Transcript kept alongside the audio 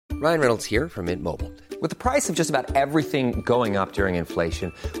Ryan Reynolds here from Mint Mobile. With the price of just about everything going up during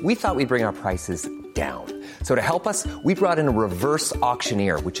inflation, we thought we'd bring our prices down. So to help us, we brought in a reverse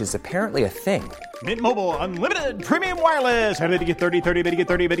auctioneer, which is apparently a thing. Mint Mobile Unlimited Premium Wireless. How to get 30, 30, bit to get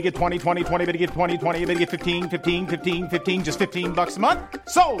 30, bit to get 20, 20, 20, bit to get 20, 20, bit to get 15, 15, 15, 15, just $15 a month?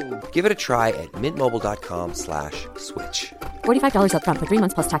 Sold! Give it a try at mintmobile.com/switch. $45 up front for 3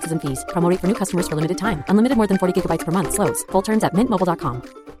 months plus taxes and fees. Promo rate for new customers for limited time. Unlimited more than 40 gigabytes per month. Slows full terms at mintmobile.com.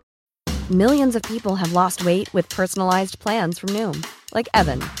 Millions of people have lost weight with personalized plans from Noom. Like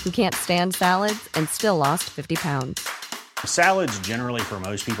Evan, who can't stand salads and still lost 50 pounds. Salads generally for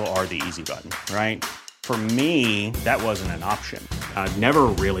most people are the easy button, right? For me, that wasn't an option. I never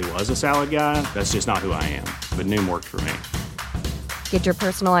really was a salad guy. That's just not who I am. But Noom worked for me. Get your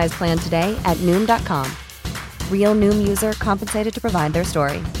personalized plan today at Noom.com. Real Noom user compensated to provide their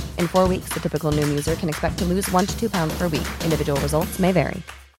story. In 4 weeks, the typical Noom user can expect to lose 1 to 2 pounds per week. Individual results may vary.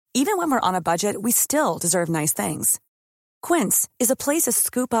 Even when we're on a budget, we still deserve nice things. Quince is a place to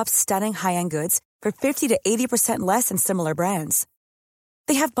scoop up stunning high-end goods for 50 to 80% less than similar brands.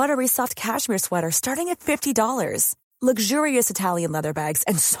 They have buttery soft cashmere sweaters starting at $50, luxurious Italian leather bags,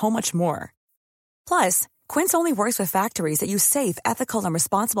 and so much more. Plus, Quince only works with factories that use safe, ethical, and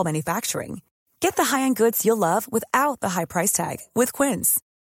responsible manufacturing. Get the high-end goods you'll love without the high price tag with Quince.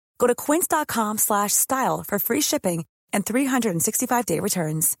 Go to quince.com/style for free shipping and 365-day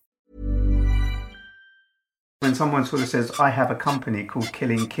returns. When someone sort of says, I have a company called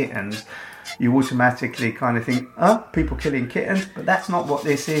Killing Kittens, you automatically kind of think, people killing kittens? But that's not what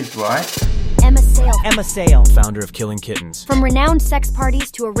this is, right? Emma Sayle, founder of Killing Kittens. From renowned sex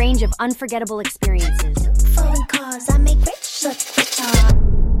parties to a range of unforgettable experiences. Foreign cars, I make rich,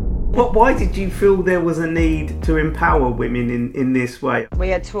 Why did you feel there was a need to empower women in this way?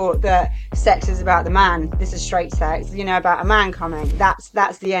 We are taught that sex is about the man. This is straight sex, about a man coming.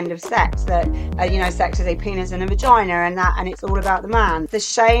 That's the end of sex. That sex is a penis and a vagina, and it's all about the man. The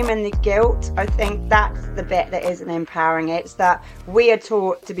shame and the guilt, I think that's the bit that isn't empowering. It's that we are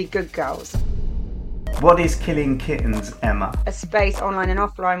taught to be good girls. What is Killing Kittens, Emma? A space online and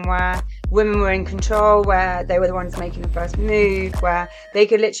offline where women were in control, where they were the ones making the first move, where they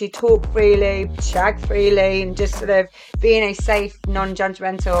could literally talk freely, shag freely, and just sort of be in a safe,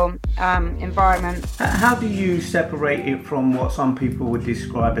 non-judgmental environment. How do you separate it from what some people would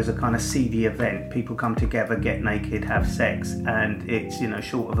describe as a kind of seedy event? People come together, get naked, have sex, and it's,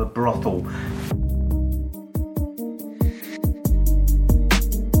 short of a brothel.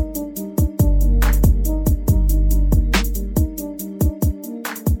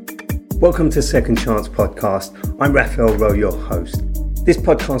 Welcome to Second Chance Podcast. I'm Raphael Rowe, your host. This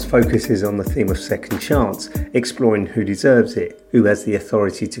podcast focuses on the theme of second chance, exploring who deserves it, who has the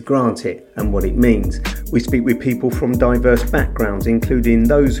authority to grant it, and what it means. We speak with people from diverse backgrounds, including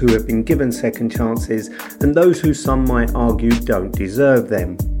those who have been given second chances and those who some might argue don't deserve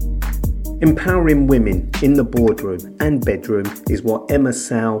them. Empowering women in the boardroom and bedroom is what Emma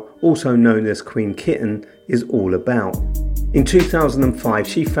Sayle, also known as Queen Kitten, is all about. In 2005,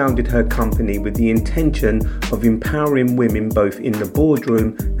 she founded her company with the intention of empowering women both in the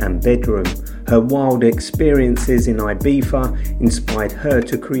boardroom and bedroom. Her wild experiences in Ibiza inspired her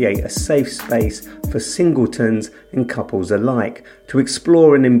to create a safe space for singletons and couples alike to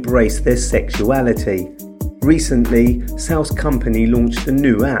explore and embrace their sexuality. Recently, Sayle's company launched a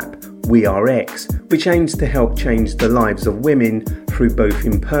new app, WeAreX, which aims to help change the lives of women through both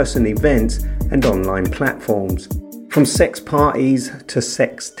in-person events and online platforms. From sex parties to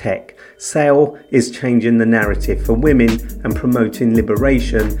sex tech, Sayle is changing the narrative for women and promoting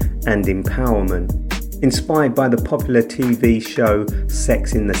liberation and empowerment. Inspired by the popular TV show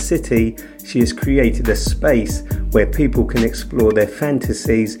Sex in the City, she has created a space where people can explore their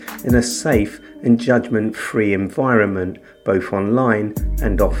fantasies in a safe and judgment-free environment, both online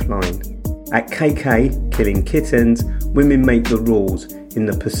and offline. At KK, Killing Kittens, women make the rules in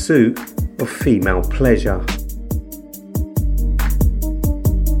the pursuit of female pleasure.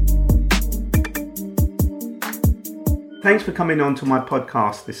 Thanks for coming on to my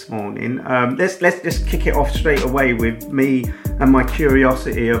podcast this morning. Let's just kick it off straight away with me and my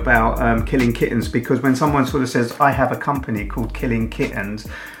curiosity about Killing Kittens, because when someone sort of says, I have a company called Killing Kittens,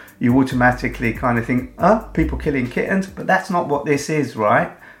 you automatically kind of think, people killing kittens? But that's not what this is,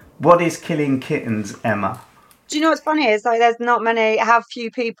 right? What is Killing Kittens, Emma? Do you know what's funny? It's like there's not many, how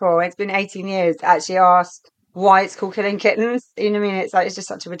few people, it's been 18 years, actually asked why it's called Killing Kittens. You know what I mean? It's just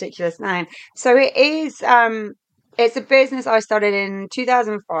such a ridiculous name. So it is... It's a business I started in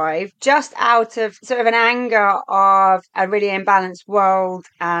 2005, just out of sort of an anger of a really imbalanced world,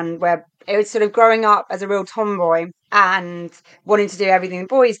 and where it was sort of growing up as a real tomboy and wanting to do everything the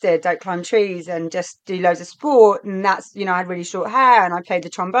boys did, don't climb trees and just do loads of sport. And that's, I had really short hair and I played the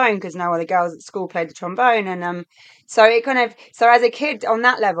trombone because no other girls at school played the trombone. And so it kind of, so as a kid on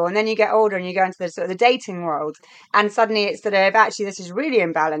that level, and then you get older and you go into the sort of the dating world, and suddenly it's sort of actually this is really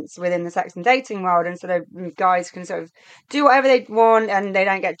imbalanced within the sex and dating world, and sort of guys can sort of do whatever they want and they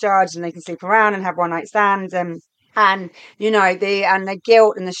don't get judged and they can sleep around and have one night stands. And the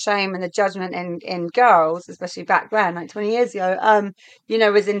guilt and the shame and the judgment in girls, especially back then, like 20 years ago,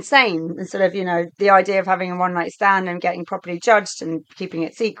 was insane. And sort of, the idea of having a one night stand and getting properly judged and keeping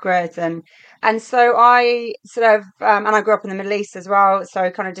it secret. And so I sort of, and I grew up in the Middle East as well. So I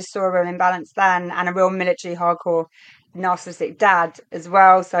kind of just saw a real imbalance then, and a real military hardcore narcissistic dad as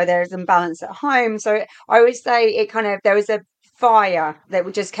well. So there's imbalance at home. So I always say there was a fire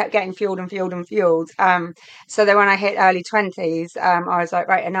that just kept getting fueled and fueled and fueled. So that when I hit early 20s, I was like,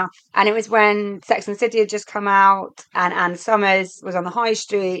 right, enough. And it was when Sex and the City had just come out, and Anne Summers was on the high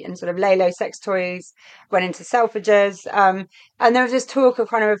street, and sort of Lalo sex toys went into Selfridges. And there was this talk of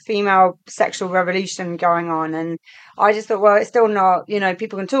kind of a female sexual revolution going on. And I just thought, well, it's still not,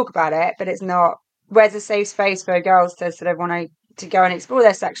 people can talk about it, but it's not, where's a safe space for girls to sort of want to go and explore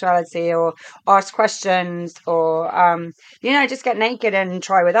their sexuality or ask questions or just get naked and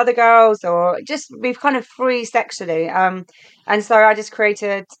try with other girls or just be kind of free sexually, and so I just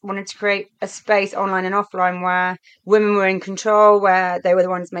wanted to create a space online and offline where women were in control, where they were the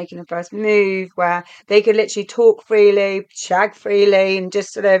ones making the first move, where they could literally talk freely, shag freely, and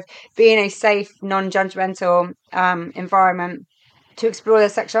just sort of be in a safe, non-judgmental environment to explore their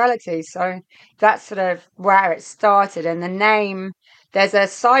sexuality. So that's sort of where it started. And the name, there's a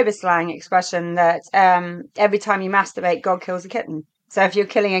cyber slang expression that every time you masturbate, God kills a kitten. So if you're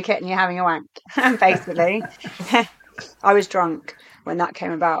killing a kitten, you're having a wank, basically. I was drunk when that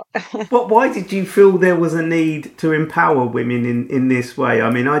came about. But why did you feel there was a need to empower women in this way? I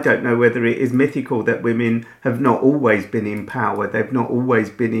mean, I don't know whether it is mythical that women have not always been empowered. They've not always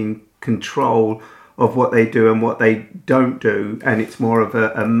been in control of what they do and what they don't do, and it's more of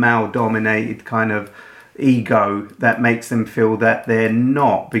a male-dominated kind of ego that makes them feel that they're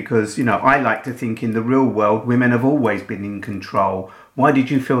not, because I like to think in the real world women have always been in control. Why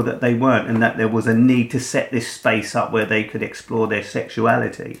did you feel that they weren't, and that there was a need to set this space up where they could explore their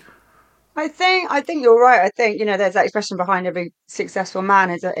sexuality? I think you're right. I think there's that expression behind every successful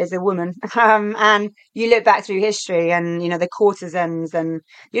man is a woman, and you look back through history, and the courtesans, and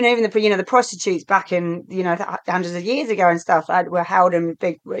even the prostitutes back in hundreds of years ago and stuff were held in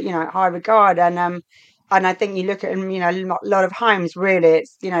big high regard, and I think you look at a lot of homes, really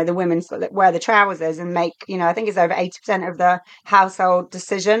it's the women sort of wear the trousers and make I think it's over 80% of the household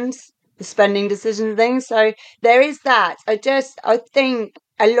decisions, the spending decisions and things. So there is that. I think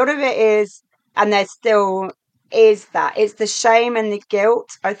a lot of it is, and there still is, that it's the shame and the guilt.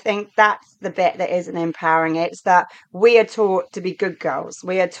 I think that's the bit that isn't empowering. It's that we are taught to be good girls.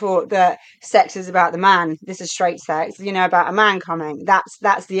 We are taught that sex is about the man. This is straight sex, about a man coming.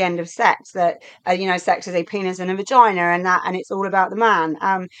 That's the end of sex. That sex is a penis and a vagina, and it's all about the man.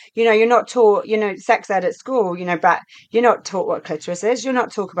 You're not taught, sex ed at school, but you're not taught what clitoris is. You're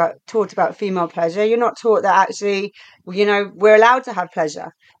not taught about female pleasure. You're not taught that actually, we're allowed to have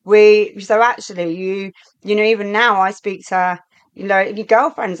pleasure. So actually, even now I speak to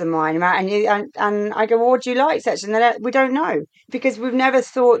girlfriends of mine, and I go, well, what do you like sexually? And we don't know, because we've never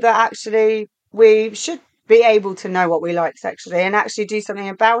thought that actually we should be able to know what we like sexually and actually do something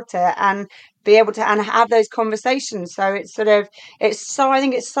about it and be able to and have those conversations. So I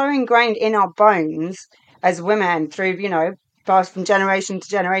think it's so ingrained in our bones as women through passed from generation to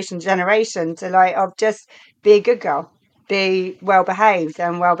generation to generation to of just be a good girl. Be well behaved,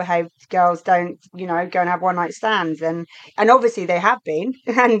 and well behaved girls don't go and have one night stands, and obviously they have been,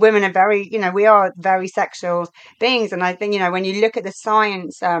 and women are very we are very sexual beings. And I think when you look at the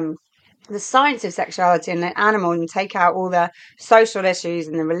science of sexuality and the animal, and take out all the social issues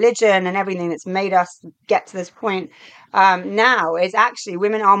and the religion and everything that's made us get to this point, now is actually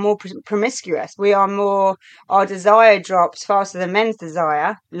women are more promiscuous. We are more, our desire drops faster than men's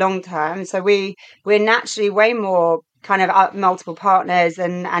desire long term. So we're naturally way more kind of multiple partners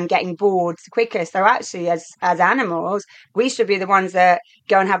and getting bored quicker. So actually, as animals, we should be the ones that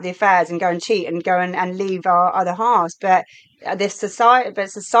go and have the affairs and go and cheat and go and leave our other halves. But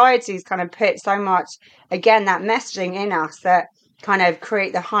society's kind of put so much, again, that messaging in us that kind of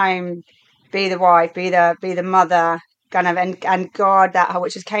create the home, be the wife, be the mother, kind of, and guard that,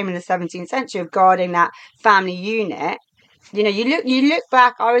 which just came in the 17th century, of guarding that family unit. You look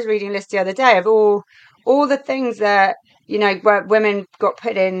back. I was reading a list the other day of all the things that where women got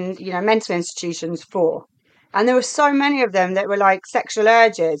put in, mental institutions for. And there were so many of them that were like sexual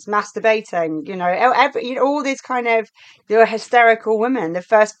urges, masturbating, all these kind of, they were hysterical women. The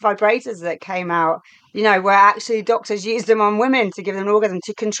first vibrators that came out, where actually doctors used them on women to give them an orgasm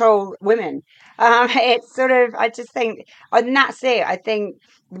to control women. It's sort of, I just think, and that's it. I think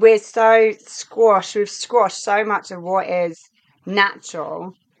we've squashed so much of what is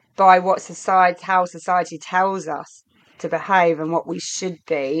natural by how society tells us to behave and what we should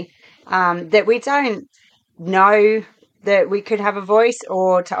be, that we don't know that we could have a voice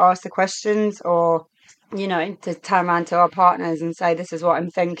or to ask the questions or to turn around to our partners and say, this is what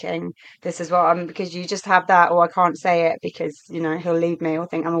I'm thinking, this is what I'm, because you just have that, or I can't say it because he'll leave me or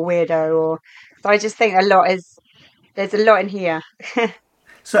think I'm a weirdo, or so I just think there's a lot in here.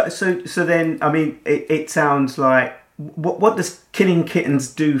 So then, I mean, it sounds like, what does Killing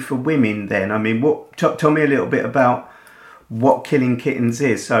Kittens do for women then? I mean, tell me a little bit about what Killing Kittens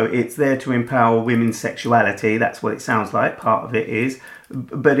is. So it's there to empower women's sexuality. That's what it sounds like. Part of it is,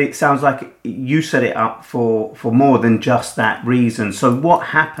 but it sounds like you set it up for more than just that reason. So what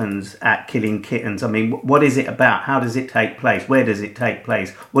happens at Killing Kittens? I mean, what is it about? How does it take place? Where does it take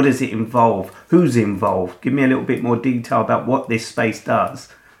place? What does it involve? Who's involved? Give me a little bit more detail about what this space does.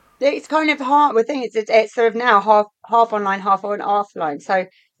 It's kind of hard. I think it's sort of now half online, half offline. So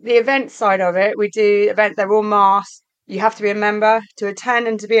the event side of it, we do events. They're all masked. You have to be a member to attend,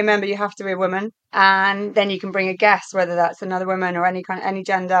 and to be a member, you have to be a woman. And then you can bring a guest, whether that's another woman or any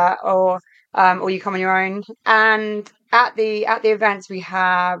gender, or you come on your own. And at the events, we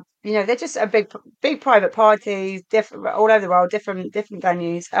have, they're just a big private parties, different all over the world, different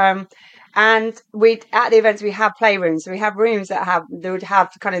venues. And at the events we have playrooms. So we have rooms that would have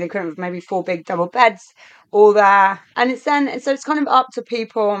kind of the equivalent of maybe 4 big double beds all there. And so it's kind of up to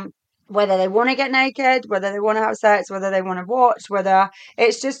people whether they want to get naked, whether they want to have sex, whether they want to watch, whether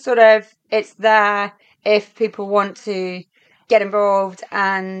it's just sort of, it's there if people want to get involved.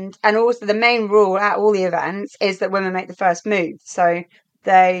 And also the main rule at all the events is that women make the first move. So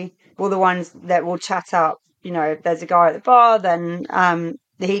they will the ones that will chat up, if there's a guy at the bar, then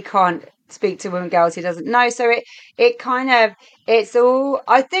he can't speak to women, girls he doesn't know. So it kind of, it's all,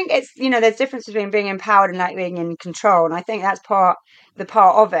 I think it's, there's difference between being empowered and like being in control. And I think that's the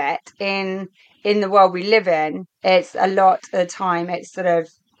part of it in the world we live in. It's a lot of the time, it's sort of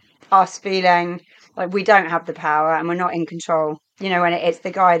us feeling like we don't have the power and we're not in control, and it's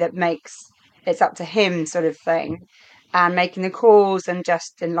the guy that it's up to him sort of thing, and making the calls and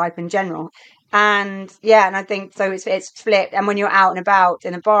just in life in general. And I think so it's flipped. And when you're out and about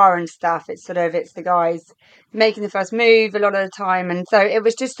in a bar and stuff, it's the guys making the first move a lot of the time. And so it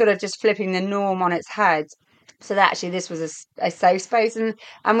was just sort of just flipping the norm on its head, so that actually this was a safe space. And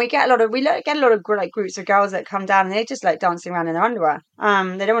we get a lot of like groups of girls that come down and they just like dancing around in their underwear.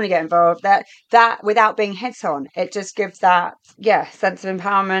 They don't want to get involved. That without being hit on, it just gives that sense of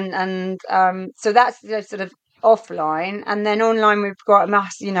empowerment. And so that's sort of offline. And then online we've got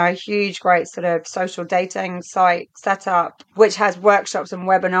a huge great sort of social dating site set up, which has workshops and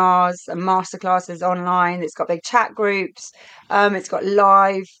webinars and masterclasses online. It's got big chat groups, it's got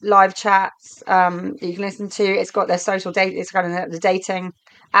live chats that you can listen to. It's got their social date, it's kind of the dating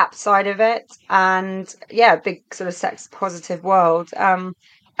app side of it, and big sort of sex positive world.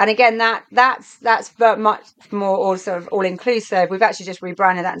 And again, that's much more all sort of all inclusive. We've actually just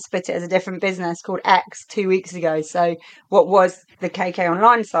rebranded that and split it as a different business called X 2 weeks ago. So what was the KK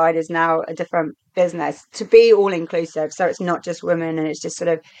online side is now a different business to be all inclusive. So it's not just women, and it's just sort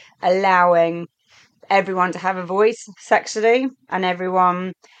of allowing everyone to have a voice sexually, and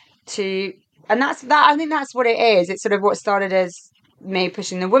everyone to, and that's that. I think that's what it is. It's sort of what started as me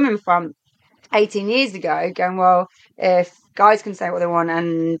pushing the women front 18 years ago, going, well, if guys can say what they want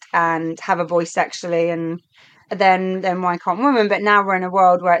and have a voice sexually, and then why can't women? But now we're in a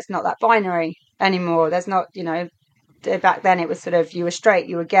world where it's not that binary anymore. There's not, back then it was sort of, you were straight,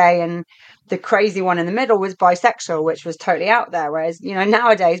 you were gay, and the crazy one in the middle was bisexual, which was totally out there. Whereas,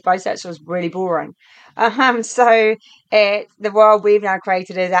 nowadays bisexual is really boring. So the world we've now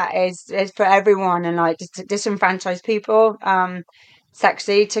created is for everyone, and like just disenfranchised people,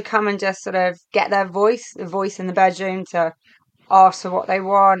 sexually, to come and just sort of get their voice in the bedroom, to ask for what they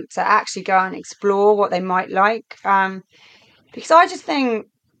want, to actually go and explore what they might like. Because I just think,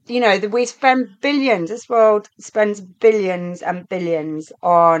 that we spend billions, this world spends billions and billions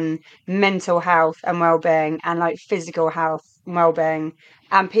on mental health and well-being, and like physical health and well-being,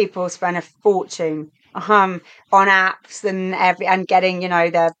 and people spend a fortune on apps and getting,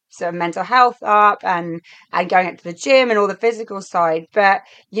 their sort of mental health up and going up to the gym and all the physical side. But,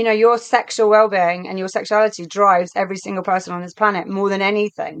 your sexual well-being and your sexuality drives every single person on this planet more than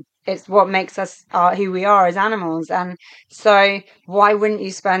anything. It's what makes us who we are as animals. And so why wouldn't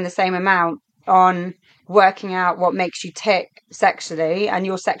you spend the same amount on working out what makes you tick sexually and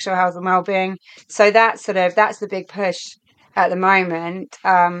your sexual health and well-being? So that's the big push at the moment.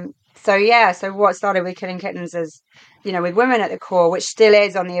 So what started with Killing Kittens is, with women at the core, which still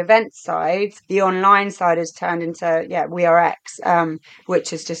is on the event side, the online side has turned into, We Are X,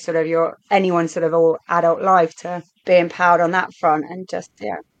 which is just sort of anyone's sort of all adult life to be empowered on that front and just,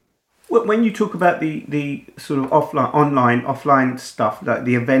 When you talk about the sort of offline stuff, like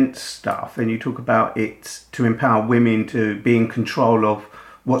the event stuff, and you talk about it to empower women to be in control of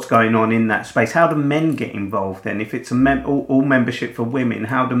what's going on in that space, how do men get involved then? If it's all membership for women,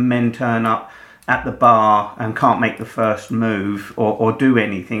 how do men turn up at the bar and can't make the first move or do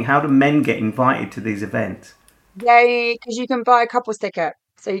anything? How do men get invited to these events? Yeah, because you can buy a couples ticket.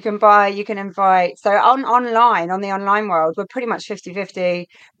 So you can invite. So on the online world, we're pretty much 50-50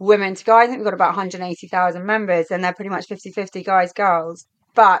 women to guys. I think we've got about 180,000 members, and they're pretty much 50-50 guys, girls.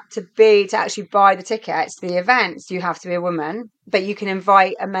 But to actually buy the tickets to the events, you have to be a woman. But you can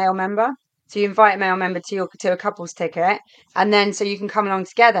invite a male member. So you invite a male member to a couples ticket, and then so you can come along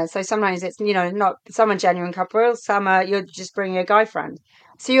together. So sometimes it's not some are genuine couples, some are you're just bringing a guy friend.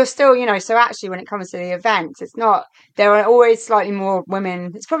 So you're still, so actually when it comes to the events, it's not, there are always slightly more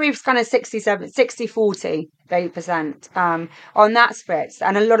women. It's probably kind of 60-40% on that split.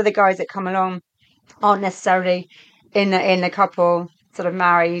 And a lot of the guys that come along aren't necessarily in the couple sort of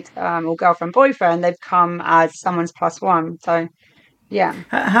married or girlfriend, boyfriend. They've come as someone's plus one. So, yeah.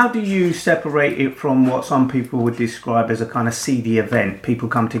 How do you separate it from what some people would describe as a kind of seedy event? People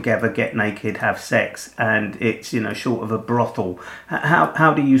come together, get naked, have sex, and it's, short of a brothel.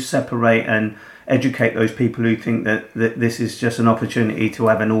 How do you separate and educate those people who think that this is just an opportunity to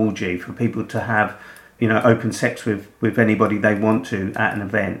have an orgy, for people to have, open sex with anybody they want to at an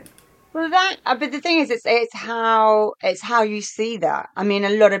event? Well, but the thing is, it's how you see that. I mean,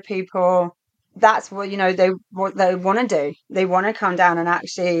 a lot of people, that's what they want to do. They want to come down and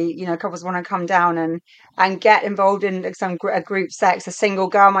actually, couples want to come down and get involved in a group sex. A single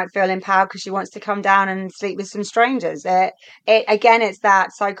girl might feel empowered because she wants to come down and sleep with some strangers. Again, it's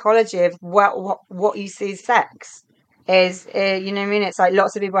that psychology of what you see as sex is. You know what I mean? It's like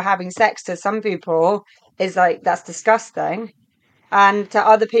lots of people having sex. To some people, is like that's disgusting. And to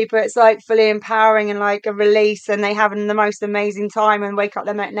other people, it's like fully empowering and like a release, and they having the most amazing time and wake up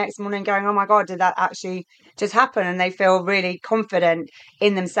the next morning going, oh my God, did that actually just happen? And they feel really confident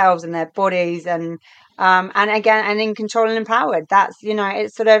in themselves and their bodies and again, and in control and empowered. That's, and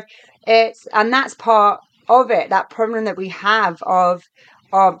that's part of it, that problem that we have of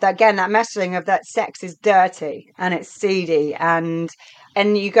that messaging of that sex is dirty and it's seedy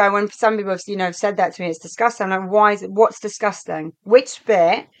and you go, when some people have said that to me, it's disgusting. I'm like, what's disgusting? Which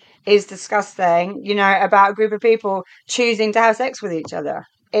bit is disgusting, about a group of people choosing to have sex with each other?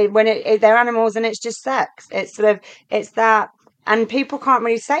 They're animals and it's just sex. It's that, and people can't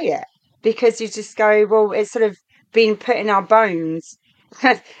really say it because you just go, well, it's sort of been put in our bones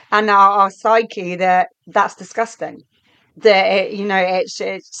and our psyche that's disgusting. That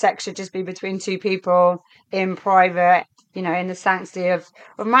sex should just be between two people in private, in the sanctity of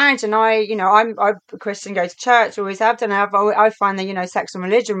marriage. And I'm a Christian, go to church, always have done. I find the sex and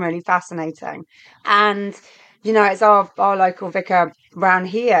religion really fascinating. And it's our local vicar around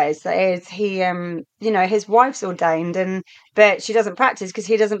here is he his wife's ordained but she doesn't practice because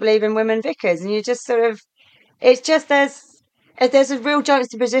he doesn't believe in women vicars. And you just sort of, it's just there's a real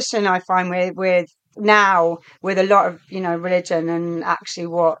juxtaposition I find with now with a lot of religion and actually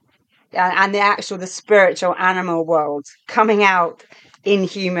the spiritual animal world coming out in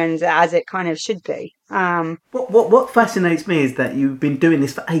humans as it kind of should be. What fascinates me is that you've been doing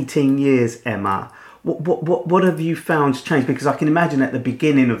this for 18 years, Emma. What have you found changed? Because I can imagine at the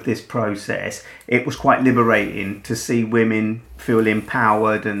beginning of this process, it was quite liberating to see women feel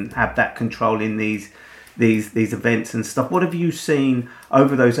empowered and have that control in these events and stuff. What have you seen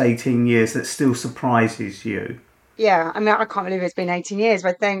over those 18 years that still surprises you? Yeah, I mean, I can't believe it's been 18 years, but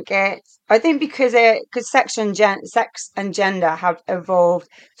I think it's I think because sex and gender have evolved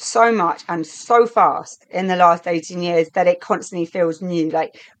so much and so fast in the last 18 years that it constantly feels new.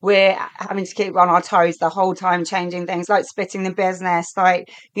 Like we're having to keep on our toes the whole time, changing things, like splitting the business,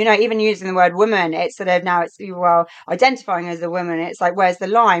 like, even using the word woman. It's sort of now it's, well, identifying as a woman. It's like, where's the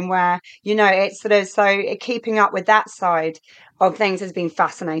line where, it's sort of, so keeping up with that side of things has been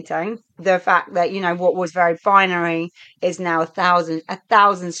fascinating. The fact that, what was very binary is now a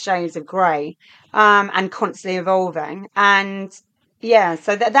thousand shades of grey, and constantly evolving. And yeah,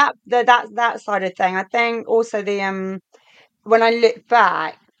 so that side of thing. I think also when I look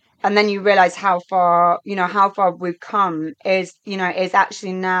back, and then you realize how far we've come, is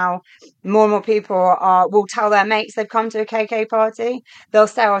actually now more and more people will tell their mates they've come to a KK party. They'll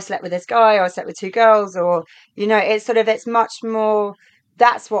say, oh, I slept with this guy, or I slept with two girls, or, it's much more.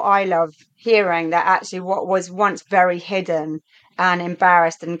 That's what I love hearing, that actually what was once very hidden and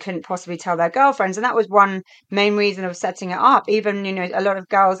embarrassed and couldn't possibly tell their girlfriends. And that was one main reason of setting it up. Even, a lot of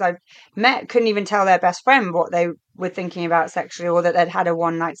girls I've met couldn't even tell their best friend what they were thinking about sexually, or that they'd had a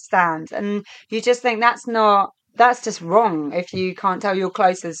one night stand. And you just think that's just wrong. If you can't tell your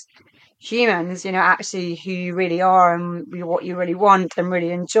closest humans, actually who you really are and what you really want and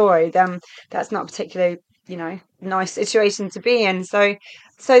really enjoy, then that's not particularly, nice situation to be in. So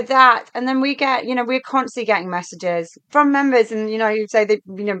that, and then we get, we're constantly getting messages from members, and you say that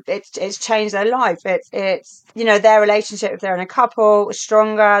it's changed their life. It's their relationship, if they're in a couple, is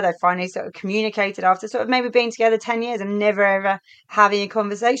stronger. They're finally sort of communicated after sort of maybe being together 10 years and never ever having a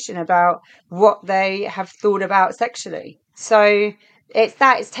conversation about what they have thought about sexually. So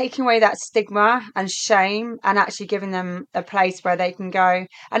it's taking away that stigma and shame, and actually giving them a place where they can go.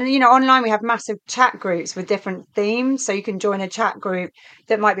 And online we have massive chat groups with different themes, so you can join a chat group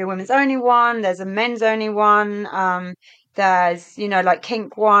that might be a women's only one, there's a men's only one, there's like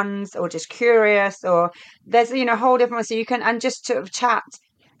kink ones, or just curious, or there's a whole different one, so you can, and just sort of chat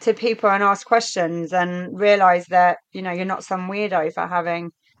to people and ask questions and realize that you're not some weirdo for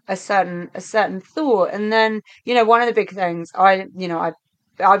having a certain thought. And then one of the big things I've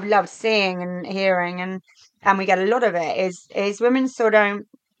loved seeing and hearing, and we get a lot of it, is women sort of,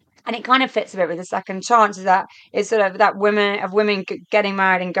 and it kind of fits a bit with the second chance, is that it's sort of that women getting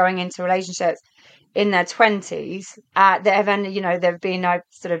married and going into relationships in their 20s, that have ended, there've been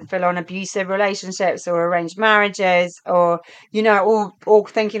sort of full-on abusive relationships or arranged marriages, or all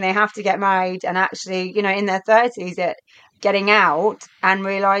thinking they have to get married, and actually in their 30s getting out and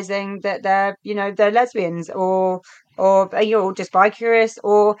realizing that they're lesbians, or you're just bi-curious,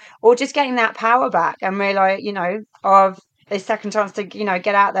 or just getting that power back and realize of a second chance to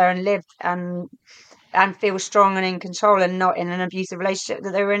get out there and live and feel strong and in control, and not in an abusive relationship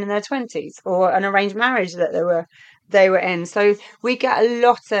that they were in their 20s, or an arranged marriage that they were in. So we get a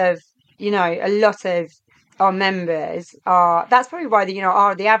lot of our members are, that's probably why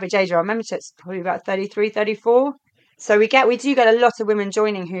the average age of our membership's probably about 33, 34. So we do get a lot of women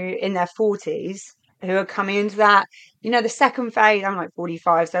joining who in their 40s, who are coming into that, the second phase. I'm like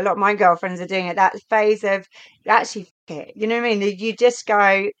 45, so a lot of my girlfriends are doing it, that phase of actually, you know what I mean? You just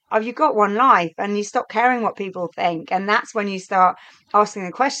go, oh, you've got one life, and you stop caring what people think. And that's when you start asking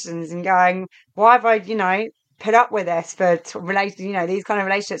the questions and going, why have I, put up with this for these kind of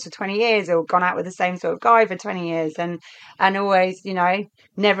relationships for 20 years, or gone out with the same sort of guy for 20 years, and always,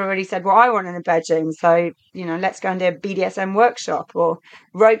 never really said what I want in the bedroom. So, let's go and do a BDSM workshop, or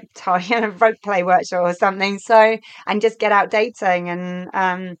rope play workshop or something. So, and just get out dating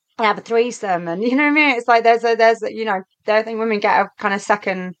and have a threesome, and you know what I mean? It's like there's I think women get a kind of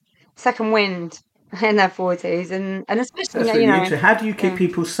second wind in their 40s, and especially that's really interesting. How do you keep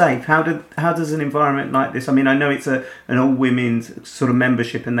people safe? How does an environment like this? I mean, I know it's an all women's sort of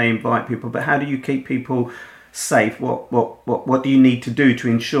membership, and they invite people, but how do you keep people safe? What do you need to do to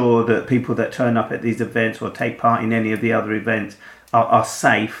ensure that people that turn up at these events or take part in any of the other events are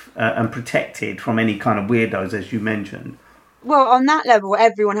safe and protected from any kind of weirdos, as you mentioned? Well, on that level,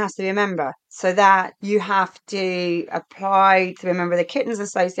 everyone has to be a member. So that you have to apply to be a member of the Kittens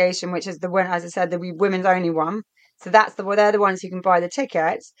Association, which is the one, as I said, the women's only one. So they're the ones who can buy the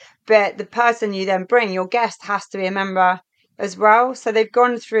tickets. But the person you then bring, your guest, has to be a member as well. So they've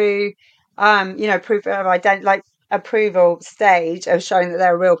gone through, proof of approval stage of showing that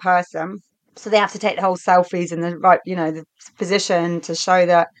they're a real person. So they have to take the whole selfies in the right, the position to show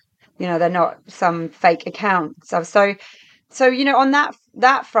that, they're not some fake account stuff. So, on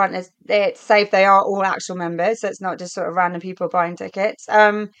that front, it's safe. They are all actual members, so it's not just sort of random people buying tickets.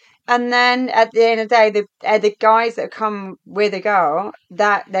 And then at the end of the day, the guys that come with a girl,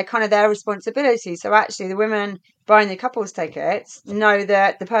 that they're kind of their responsibility. So actually, the women buying the couples tickets know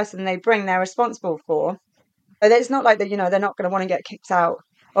that the person they bring, they're responsible for. But it's not like that, they're not going to want to get kicked out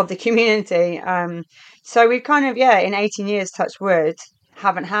of the community. So we've kind of, in 18 years, touch wood,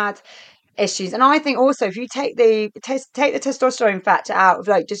 haven't had issues. And I think also if you take the testosterone factor out of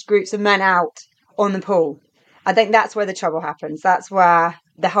like just groups of men out on the pool, I think that's where the trouble happens. That's where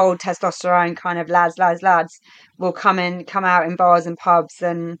the whole testosterone kind of lads will come out in bars and pubs.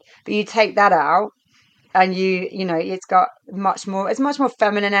 But you take that out and it's got much more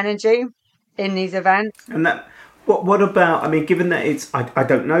feminine energy in these events. And that, what about, I mean, given that I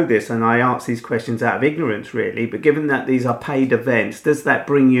don't know this and I ask these questions out of ignorance really, but given that these are paid events, does that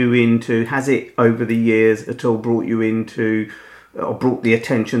bring you into, has it over the years at all brought you into, or brought the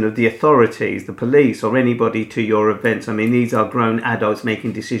attention of the authorities, the police or anybody to your events? I mean, these are grown adults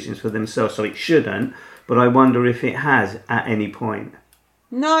making decisions for themselves, so it shouldn't, but I wonder if it has at any point.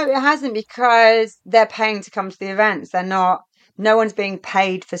 No, it hasn't, because they're paying to come to the events. No one's being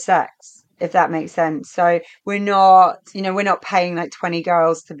paid for sex, if that makes sense. So we're not paying like 20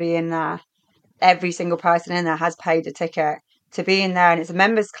 girls to be in there. Every single person in there has paid a ticket to be in there, and it's a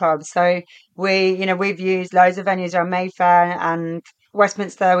members club. So we've used loads of venues around Mayfair and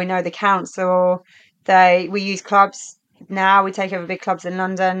Westminster. We know the council. We use clubs now. We take over big clubs in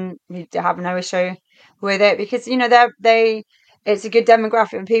London. We have no issue with it because it's a good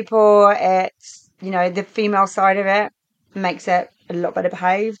demographic of people. It's the female side of it makes it a lot better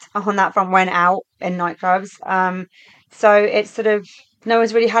behaved on that front when out in nightclubs. So it's sort of no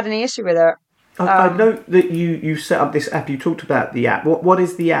one's really had any issue with it. I know that you set up this app. You talked about the app. What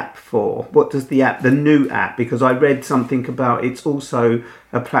is the app for? What does the new app? Because I read something about it's also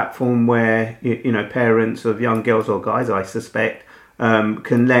a platform where parents of young girls or guys, I suspect,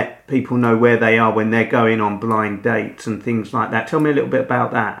 can let people know where they are when they're going on blind dates and things like that. Tell me a little bit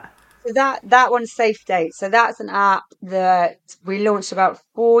about that. So that one's Safe Date. So that's an app that we launched about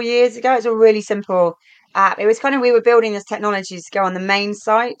 4 years ago. It's a really simple app. It was kind of, we were building this technology to go on the main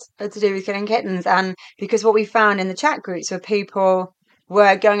site to do with Killing Kittens. And because what we found in the chat groups were people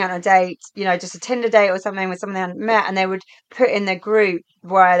were going out on a date, just a Tinder date or something with someone they hadn't met, and they would put in their group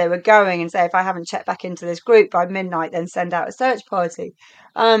where they were going and say, if I haven't checked back into this group by midnight, then send out a search party.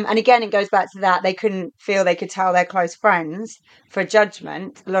 And again, it goes back to that. They couldn't feel they could tell their close friends for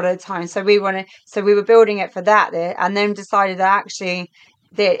judgment a lot of the time. So we were building it for that, and then decided that actually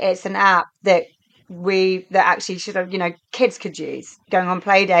that it's an app that actually should have, kids could use, going on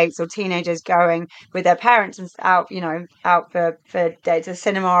play dates, or teenagers going with their parents and out for dates, a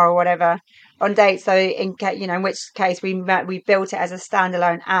cinema or whatever on dates. So in which case we built it as a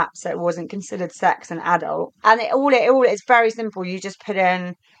standalone app, so it wasn't considered sex and adult. And it's very simple. You just put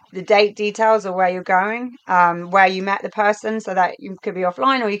in the date details of where you're going, where you met the person, so that you could be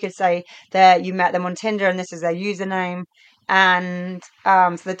offline, or you could say that you met them on Tinder and this is their username. And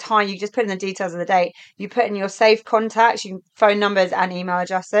so the time, you just put in the details of the date, you put in your safe contacts, phone numbers and email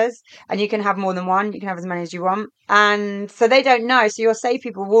addresses, and you can have more than one, you can have as many as you want. And so they don't know, so your safe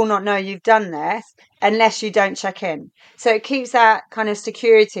people will not know you've done this unless you don't check in. So it keeps that kind of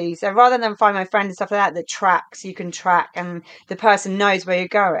security. So rather than Find My Friend and stuff like that tracks, you can track and the person knows where you're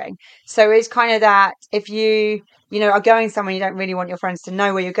going. So it's kind of that if you are going somewhere, you don't really want your friends to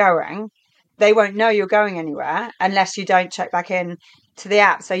know where you're going, they won't know you're going anywhere unless you don't check back in to the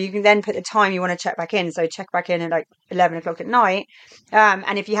app. So you can then put the time you want to check back in. So check back in at like 11 o'clock at night.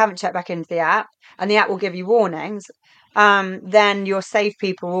 And if you haven't checked back into the app, and the app will give you warnings, then your safe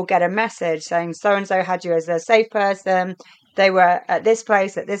people will get a message saying so-and-so had you as a safe person. They were at this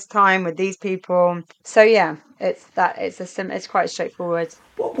place at this time with these people. So yeah, it's quite straightforward.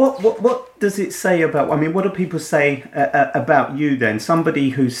 What does it say about? I mean, what do people say about you then? Somebody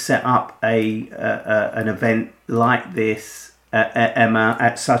who's set up an event like this, Emma,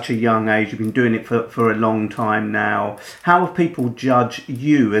 at such a young age. You've been doing it for a long time now. How have people judged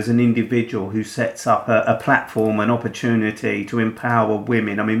you as an individual who sets up a platform, an opportunity to empower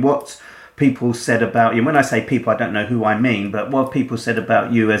women? I mean, what's people said about you? When I say people, I don't know who I mean, but what have people said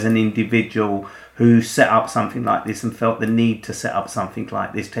about you as an individual who set up something like this and felt the need to set up something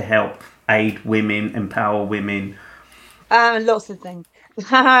like this to help aid women, empower women? Lots of things.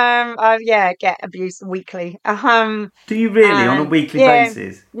 I get abuse weekly. Do you really on a weekly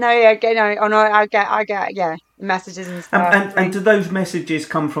basis? No, I get messages and stuff. And do those messages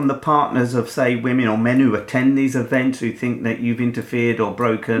come from the partners of, say, women or men who attend these events who think that you've interfered or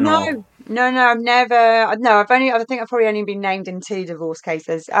broken? No, I've never. No, I think I've probably only been named in 2 divorce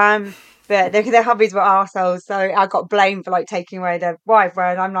cases. But their hubbies were arseholes, so I got blamed for like taking away their wife.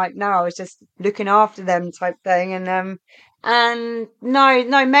 Where I'm like, no, I was just looking after them type thing. And And no,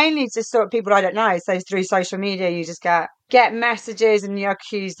 mainly it's just sort of people I don't know. So through social media, you just get messages and you're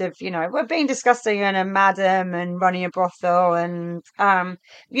accused of, we're being disgusting and a madam and running a brothel and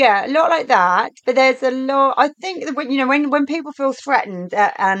yeah, a lot like that. But there's a lot. I think that when people feel threatened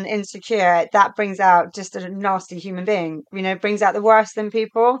and insecure, that brings out just a nasty human being. Brings out the worst in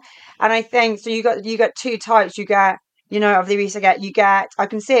people. And I think so. You got two types. You get. Of the abuse I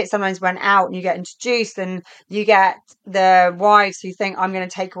can see it sometimes when out and you get introduced and you get the wives who think I'm going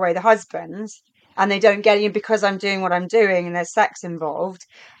to take away the husbands and they don't get it because I'm doing what I'm doing and there's sex involved.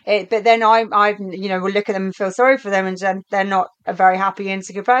 But then I will look at them and feel sorry for them and they're not a very happy,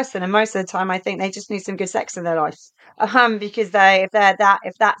 insecure person. And most of the time I think they just need some good sex in their life. Because if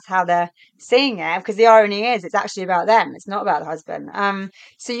that's how they're seeing it, because the irony is it's actually about them. It's not about the husband.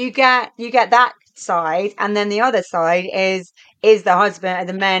 So you get that side, and then the other side is the husband,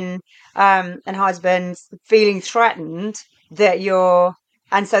 the men and husbands feeling threatened that you're,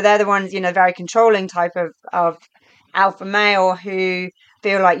 and so they're the ones, very controlling type of alpha male who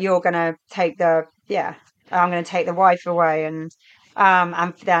feel like you're gonna take I'm gonna take the wife away, and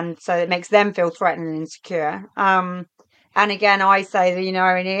then so it makes them feel threatened and insecure. And again, I say that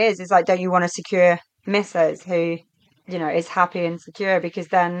and it is like, don't you want a secure missus who is happy and secure, because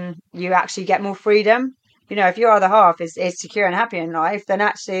then you actually get more freedom. If your other half is secure and happy in life, then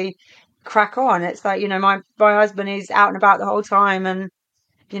actually crack on. It's like, my husband is out and about the whole time, and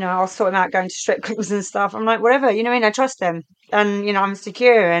I'll sort him out going to strip clubs and stuff. I'm like, whatever, I trust him, and I'm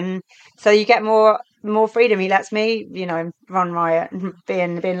secure, and so you get more freedom. He lets me, run riot and be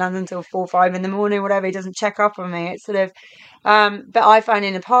in London till 4 or 5 in the morning, whatever. He doesn't check up on me. It's sort of but I found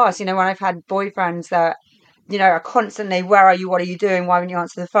in the past, when I've had boyfriends that are constantly, where are you, what are you doing, why wouldn't you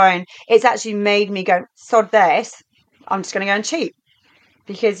answer the phone, it's actually made me go, sod this, I'm just going to go and cheat,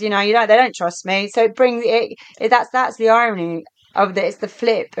 because they don't trust me. So it brings that's the irony of it. It's the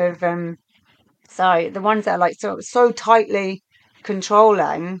flip of so the ones that are like so tightly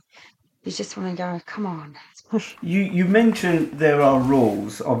controlling, you just want to go, come on. You mentioned there are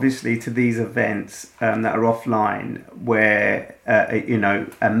rules, obviously, to these events that are offline, where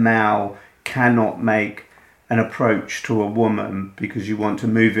a male cannot make an approach to a woman because you want to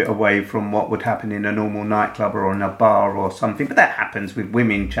move it away from what would happen in a normal nightclub or in a bar or something. But that happens with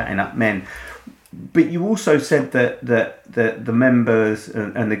women chatting up men. But you also said that the members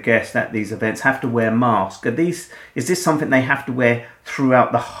and the guests at these events have to wear masks. Is this something they have to wear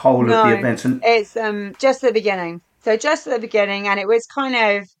throughout the whole of the events? And it's just at the beginning. So just at the beginning, and it was kind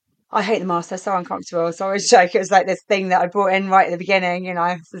of, I hate the masks, they're so uncomfortable. So I always joke, it was like this thing that I brought in right at the beginning,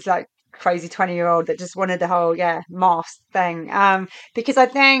 it's like crazy 20-year-old that just wanted the whole mask thing, because I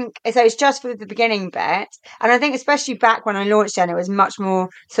think so it's just for the beginning bit. And I think especially back when I launched it was much more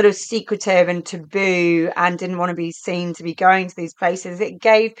sort of secretive and taboo and didn't want to be seen to be going to these places. It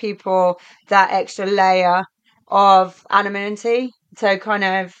gave people that extra layer of anonymity, so kind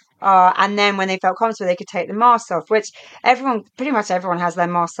of and then when they felt comfortable they could take the mask off, which pretty much everyone has their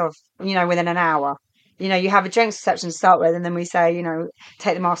mask off within an hour. You have a drinks reception to start with, and then we say,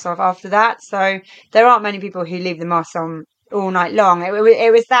 take the mask off after that. So there aren't many people who leave the mask on all night long. It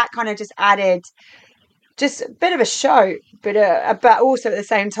was that kind of just added, just a bit of a show, but also at the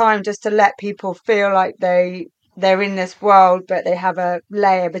same time, just to let people feel like they're in this world, but they have a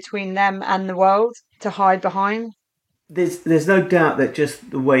layer between them and the world to hide behind. There's no doubt that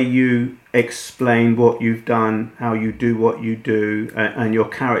just the way you explain what you've done, how you do what you do, and your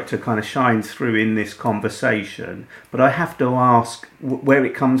character kind of shines through in this conversation. But I have to ask where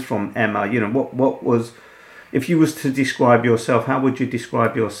it comes from, Emma. What was, if you was to describe yourself, how would you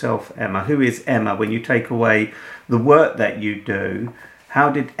describe yourself, Emma? Who is Emma when you take away the work that you do? How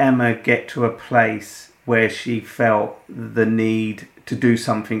did Emma get to a place where she felt the need to do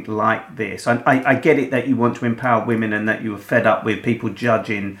something like this? I get it that you want to empower women and that you were fed up with people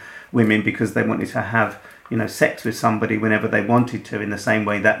judging women because they wanted to have sex with somebody whenever they wanted to, in the same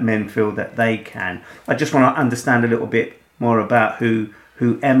way that men feel that they can. I just want to understand a little bit more about who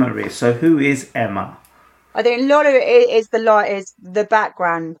Emma is. So who is Emma? I think a lot of it is the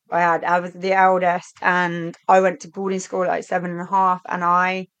background I had. I was the eldest, and I went to boarding school at like 7.5, and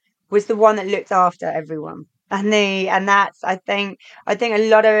I was the one that looked after everyone. And that's, I think a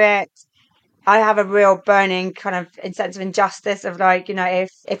lot of it, I have a real burning kind of sense of injustice of like,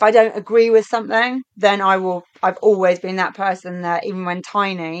 if I don't agree with something, then I've always been that person that even when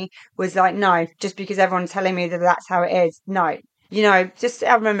tiny was like, no, just because everyone's telling me that that's how it is. No, I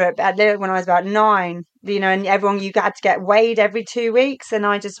remember when I was about 9, and everyone, you had to get weighed every 2 weeks. And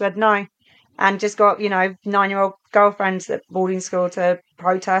I just said no. and just got, 9-year-old girlfriends at boarding school to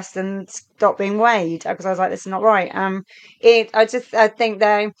protest and stop being weighed because I was like, this is not right. I think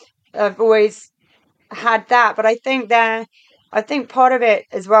I've always had that, but I think part of it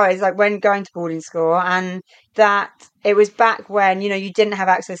as well is like when going to boarding school, and that it was back when, you didn't have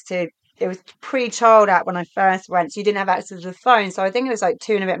access to, it was pre-child act when I first went, so you didn't have access to the phone. So I think it was like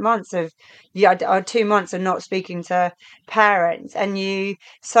 2.5 months of, or 2 months of not speaking to parents. And I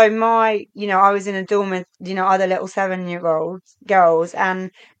was in a dorm with, other little 7-year-old girls, and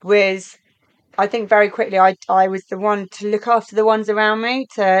was, I think very quickly, I was the one to look after the ones around me,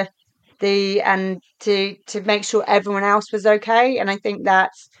 to make sure everyone else was okay. And I think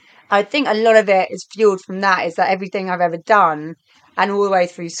a lot of it is fueled from that, is that everything I've ever done and all the way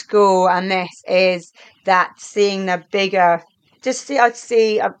through school and this is that seeing the bigger,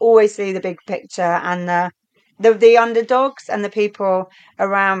 I always see the big picture, and the underdogs and the people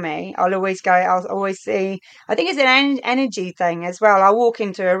around me. I'll always see, I think it's an energy thing as well. I'll walk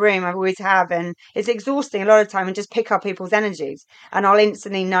into a room, I always have, and it's exhausting a lot of time, and just pick up people's energies, and I'll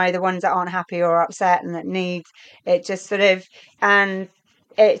instantly know the ones that aren't happy or upset and that need it, just sort of, and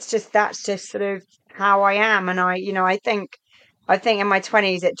that's just sort of how I am. And I think in my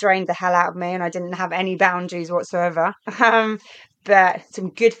 20s it drained the hell out of me, and I didn't have any boundaries whatsoever. But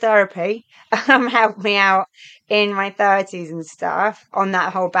some good therapy helped me out in my 30s and stuff on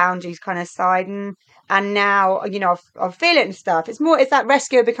that whole boundaries kind of side. And now, I feel it and stuff. It's that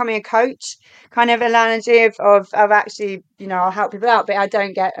rescue of becoming a coach kind of analogy of actually, I'll help people out, but I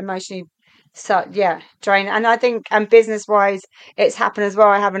don't get emotionally drained. And I think, and business wise, it's happened as well.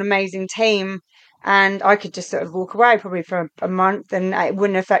 I have an amazing team, and I could just sort of walk away probably for a month, and it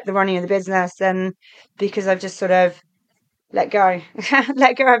wouldn't affect the running of the business. And because I've just sort of let go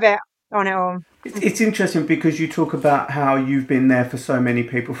of it on it all. It's interesting because you talk about how you've been there for so many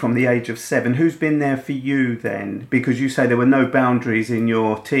people from the age of 7. Who's been there for you then? Because you say there were no boundaries in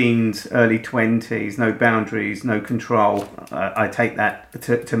your teens, early 20s, no boundaries, no control. I take that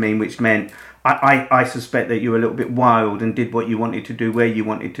to mean, which meant I suspect that you were a little bit wild and did what you wanted to do, where you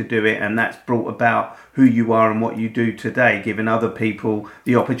wanted to do it, and that's brought about who you are and what you do today, giving other people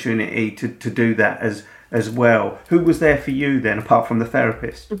the opportunity to do that as well. Who was there for you then, apart from the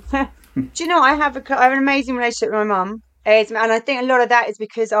therapist? Do you know, I have an amazing relationship with my mum, and I think a lot of that is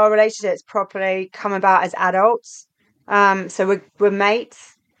because our relationship's properly come about as adults. So we're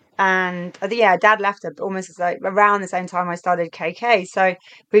mates, and Dad left her almost around the same time I started KK. So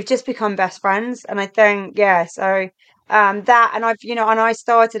we've just become best friends, and I think so. That, and I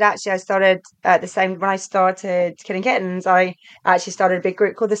started at the same when I started Kittens. I actually started a big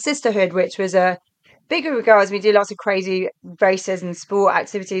group called the Sisterhood, which was a big group of girls. We do lots of crazy races and sport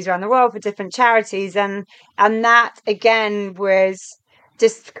activities around the world for different charities, and that again was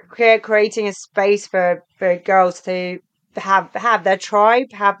just creating a space for girls to have their tribe,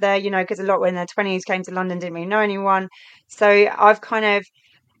 have their, because a lot when in their 20s came to London, didn't really know anyone. So I've kind of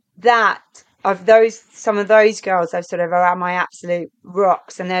some of those girls I've sort of are my absolute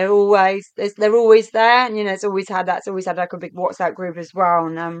rocks, and they're always there, and it's always had like a big WhatsApp group as well,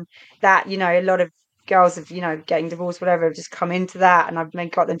 and that a lot of girls of getting divorced, whatever, have just come into that, and I've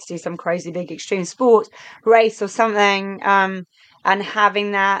got them to do some crazy big extreme sport race or something, and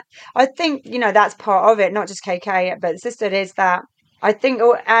having that, I think that's part of it, not just KK but the sisterhood, is that I think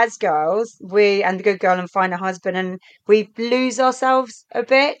as girls, and the good girl and find a husband, and we lose ourselves a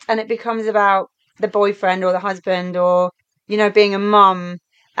bit, and it becomes about the boyfriend or the husband or being a mum.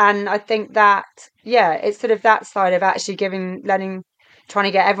 And I think that it's sort of that side of actually trying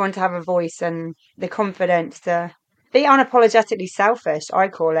to get everyone to have a voice and the confidence to be unapologetically selfish, I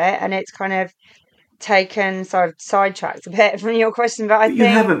call it. And it's kind of sidetracked a bit from your question, but I think you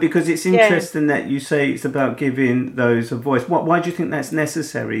haven't, because it's interesting that you say it's about giving those a voice. Why do you think that's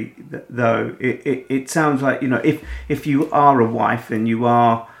necessary, though? It sounds like, if you are a wife and you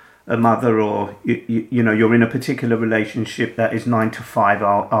are a mother, or you're in a particular relationship that is 9 to 5,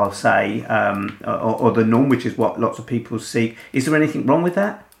 I'll say, or the norm, which is what lots of people seek. Is there anything wrong with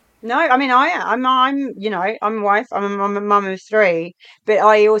that? No, I mean, I'm a wife. I'm a mum of 3, but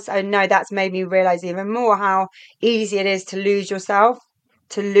I also know that's made me realise even more how easy it is to lose yourself,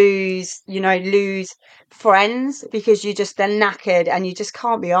 to lose friends, because you just, they're knackered and you just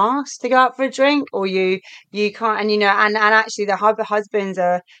can't be asked to go out for a drink, or you can't, and actually the husbands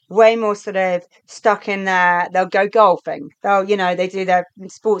are way more sort of stuck in they'll go golfing, they do their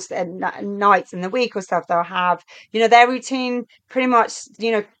sports nights in the week or stuff, they'll have, their routine pretty much,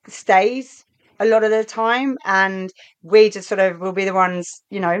 stays a lot of the time, and we just sort of will be the ones,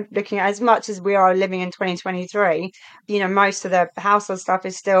 looking at, as much as we are living in 2023, most of the household stuff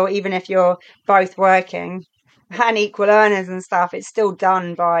is still, even if you're both working and equal earners and stuff, it's still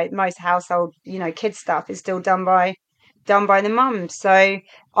done by most household, kids stuff is still done by the mum. So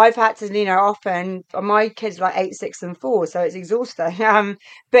I've had to, often, my kids are like 8, 6 and 4, so it's exhausting.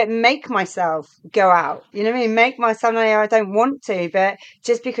 But make myself go out, you know what I mean? Make myself, I don't want to, but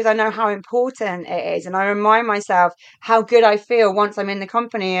just because I know how important it is. And I remind myself how good I feel once I'm in the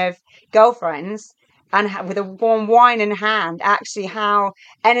company of girlfriends and with a warm wine in hand, actually how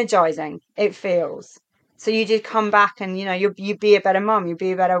energizing it feels. So you just come back and, you be a better mum, you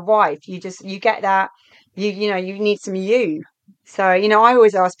be a better wife. You get that, you need some you. So, I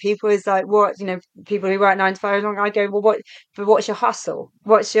always ask people is like, what, people who work 9 to 5 long, I go, well, what's your hustle?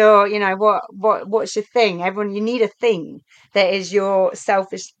 What's your, what's your thing? Everyone, you need a thing that is your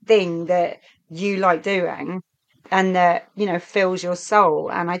selfish thing that you like doing and that, fills your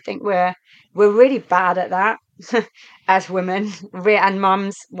soul. And I think we're really bad at that as women and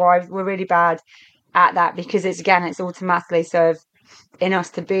mums, wives, we're really bad at that because it's automatically sort of in us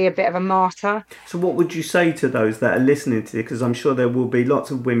to be a bit of a martyr. So what would you say to those that are listening to this? Because I'm sure there will be lots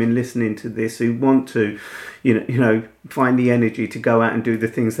of women listening to this who want to, find the energy to go out and do the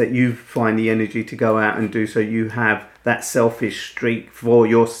things that you find the energy to go out and do, so you have that selfish streak for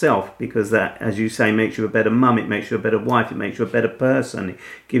yourself, because that, as you say, makes you a better mum, it makes you a better wife, it makes you a better person, it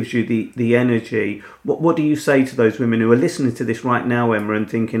gives you the energy. What do you say to those women who are listening to this right now, Emma, and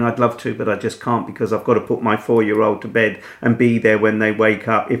thinking, I'd love to, but I just can't because I've got to put my 4-year-old to bed and be there when they wake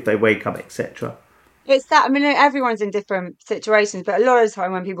up, if they wake up, etc.? It's that, everyone's in different situations, but a lot of the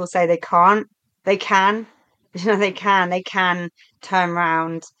time when people say they can't, they can. They can turn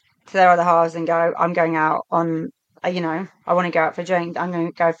around to their other halves and go, I'm going out on, I want to go out for a drink. I'm going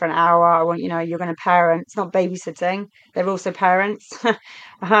to go for an hour. I want, you're going to parent. It's not babysitting. They're also parents.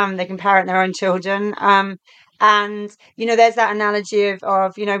 They can parent their own children. And, there's that analogy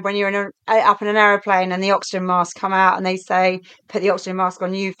of when you're up in an aeroplane and the oxygen masks come out and they say, put the oxygen mask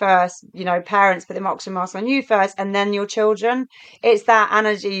on you first, parents put the oxygen mask on you first and then your children. It's that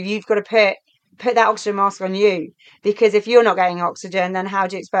analogy. You've got to put that oxygen mask on you, because if you're not getting oxygen, then how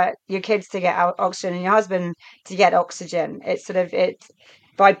do you expect your kids to get oxygen and your husband to get oxygen? It's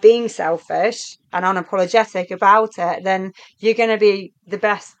by being selfish and unapologetic about it, then you're going to be the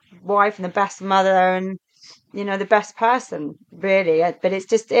best wife and the best mother and the best person, really. But it's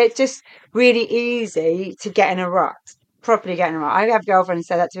just really easy to get in a rut. Properly getting right. I have girlfriends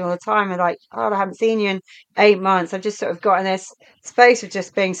say that to me all the time. They're like, oh, I haven't seen you in 8 months. I've just sort of got in this space of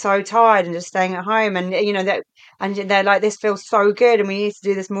just being so tired and just staying at home. And, and they're like, this feels so good and we need to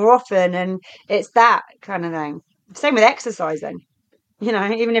do this more often. And it's that kind of thing. Same with exercising.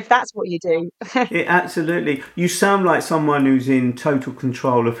 Even if that's what you do. Yeah, absolutely. You sound like someone who's in total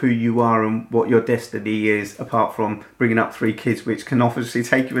control of who you are and what your destiny is, apart from bringing up 3 kids, which can obviously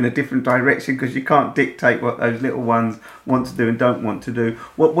take you in a different direction because you can't dictate what those little ones want to do and don't want to do.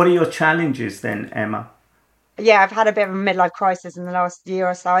 What are your challenges then, Emma? Yeah, I've had a bit of a midlife crisis in the last year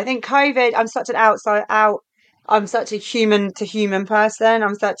or so. I think COVID, I'm such a human to human person.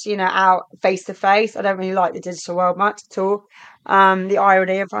 I'm such, out face to face. I don't really like the digital world much at all. The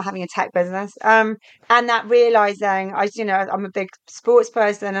irony of having a tech business. And that realizing I'm a big sports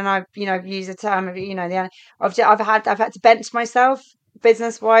person and I've used the term of, I've had to bench myself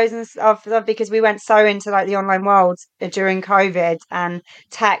business wise and stuff, because we went so into like the online world during COVID and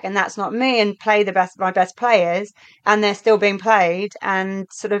tech, and that's not me, and play my best players and they're still being played, and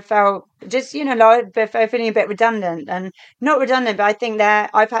sort of felt just feeling a bit redundant, and not redundant, but I think that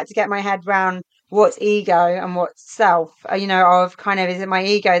I've had to get my head around what's ego and what's self, of kind of, is it my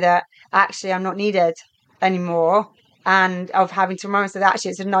ego that actually I'm not needed anymore, and of having to remind myself that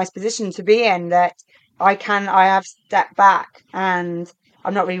actually it's a nice position to be in, that I have stepped back and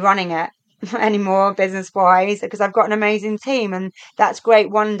I'm not really running it anymore business wise, because I've got an amazing team, and that's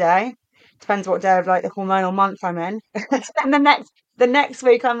great one day. Depends what day of like the hormonal month I'm in. And the next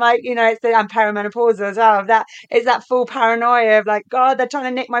week I'm like, I'm perimenopausal as well. That is that full paranoia of like, God, they're trying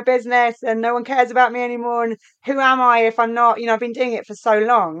to nick my business and no one cares about me anymore. And who am I if I'm not, I've been doing it for so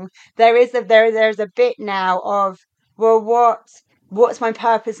long. There's a bit now of, well, what's my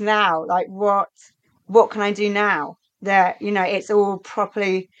purpose now? Like what can I do now that it's all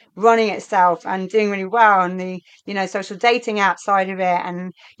properly running itself and doing really well, and the social dating outside of it,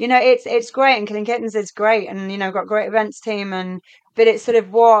 and it's great, and Killing Kittens is great, and got a great events team, but it's sort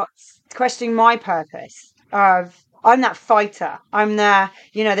of what's questioning my purpose of, I'm that fighter, I'm the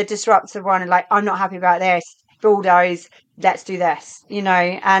the disruptive one, and like, I'm not happy about this, bulldoze let's do this,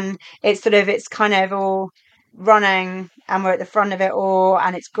 and it's kind of all running and we're at the front of it all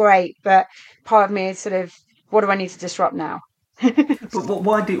and it's great. But part of me is sort of, what do I need to disrupt now? But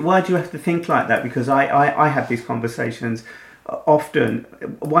why do you have to think like that? Because I have these conversations often.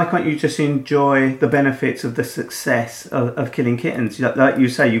 Why can't you just enjoy the benefits of the success of Killing Kittens? Like you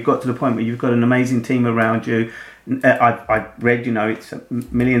say, you've got to the point where you've got an amazing team around you. I read, it's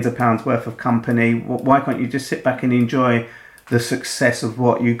millions of pounds worth of company. Why can't you just sit back and enjoy the success of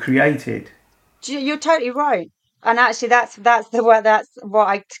what you created? You're totally right. And actually, that's what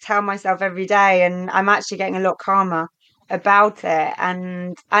I tell myself every day. And I'm actually getting a lot calmer about it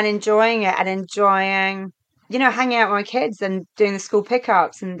and enjoying it and enjoying, hanging out with my kids and doing the school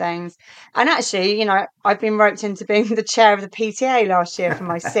pickups and things. And actually, I've been roped into being the chair of the PTA last year for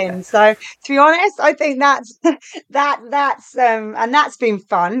my sins. So to be honest, I think that's and that's been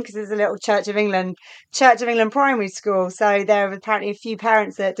fun because there's a little Church of England primary school. So there are apparently a few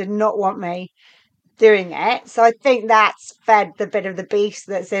parents that did not want me doing it. So I think that's fed the bit of the beast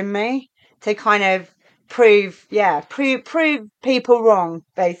that's in me to kind of prove people wrong,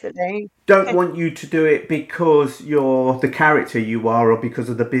 basically. Don't want you to do it because you're the character you are, or because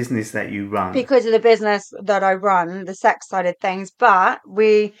of the business that you run. Because of the business that I run, the sex side of things. But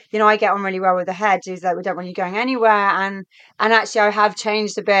I get on really well with the head. Is that we don't want you going anywhere, and actually I have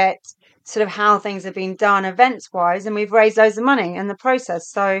changed a bit, sort of how things have been done events wise, and we've raised loads of money in the process.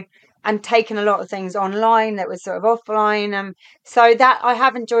 So I'm taking a lot of things online that was sort of offline. So that I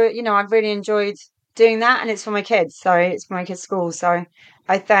have enjoyed. I've really enjoyed doing that, and it's for my kids. So it's for my kids' school. So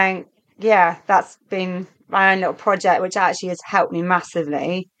I think, that's been my own little project, which actually has helped me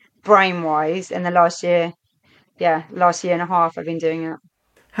massively brain wise in the last year and a half I've been doing it.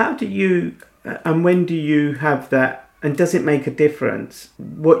 How do you and when do you have that, and does it make a difference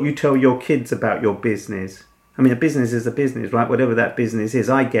what you tell your kids about your business? I mean, a business is a business, right? Whatever that business is,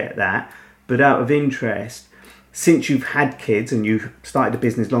 I get that. But out of interest, since you've had kids, and you started a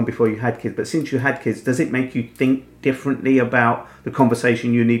business long before you had kids, but since you had kids, does it make you think differently about the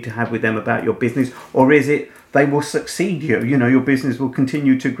conversation you need to have with them about your business? Or is it they will succeed you? Your business will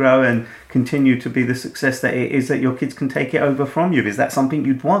continue to grow and continue to be the success that it is, that your kids can take it over from you? Is that something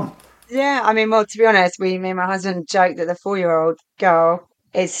you'd want? Yeah, I mean, well, to be honest, me and my husband joke that the 4-year-old girl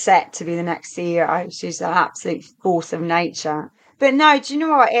is set to be the next CEO. She's an absolute force of nature. But no, do you know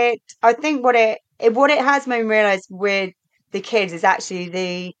what? I think what it has made me realise with the kids is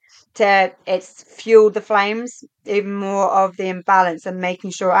actually it's fueled the flames even more of the imbalance, and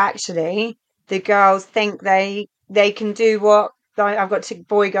making sure actually the girls think they can do what, I've got two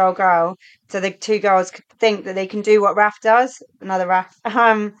boy, girl. So the two girls think that they can do what Raf does, another Raf.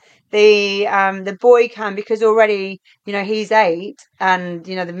 The boy can, because already, he's 8 and,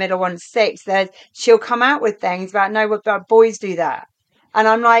 the middle one's 6. She'll come out with things about, no, but boys do that. And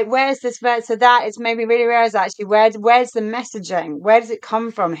I'm like, where's this? So that it's made me really realize actually, where's the messaging? Where does it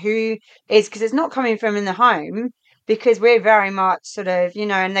come from? Who is, because it's not coming from in the home, because we're very much sort of,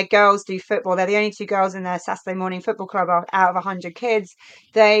 and the girls do football. They're the only 2 girls in their Saturday morning football club out of 100 kids.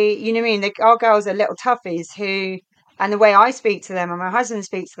 They, what I mean? Our girls are little toughies who, and the way I speak to them and my husband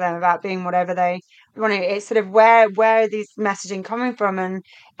speaks to them about being whatever they want to, it's sort of where are these messaging coming from? And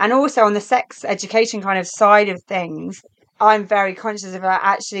also on the sex education kind of side of things, I'm very conscious about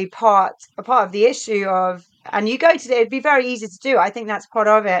actually a part of the issue of, and it'd be very easy to do. I think that's part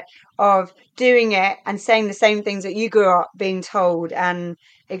of it, of doing it and saying the same things that you grew up being told, and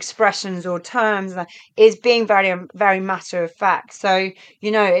expressions or terms, is being very, very matter of fact. So,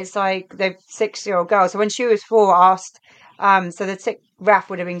 it's like the 6-year-old girl. So when she was 4, asked, so the Raf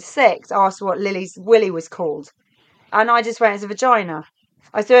would have been 6, asked what Lily's willy was called. And I just went, as a vagina.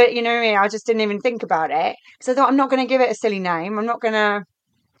 I thought, I just didn't even think about it, because I thought, I'm not going to give it a silly name. I'm not going to,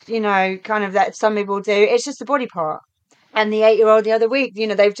 kind of, that some people do. It's just a body part. And the 8-year-old the other week,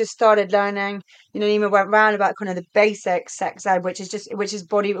 they've just started learning, Nima went round about kind of the basic sex ed, which is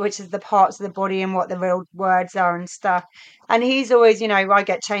the parts of the body and what the real words are and stuff. And he's always, I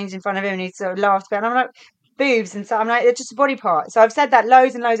get changed in front of him and he sort of laughs about it. And I'm like, boobs, and so I'm like, they're just a body part. So I've said that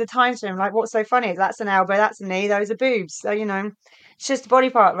loads and loads of times to him, like, what's so funny? That's an elbow, that's a knee, those are boobs. So, it's just a body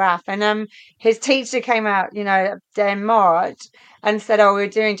part, Raf. And his teacher came out, in March, and said, oh, we're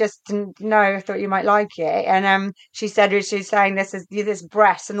doing just to know, I thought you might like it. And she said, she was saying, this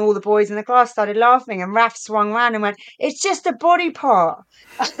breast, and all the boys in the class started laughing, and Raf swung around and went, it's just a body part.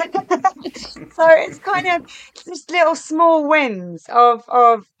 So it's kind of just little small wins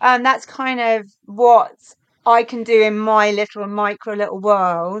and that's kind of what I can do in my little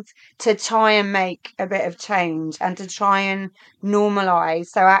world to try and make a bit of change and to try and normalize.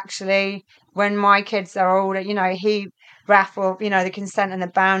 So actually, when my kids are older, Raf will, the consent and the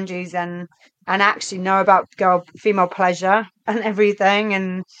boundaries and actually know about female pleasure and everything,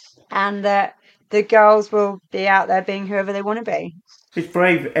 and that the girls will be out there being whoever they want to be. It's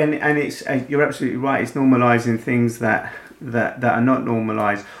brave, and it's you're absolutely right. It's normalising things that are not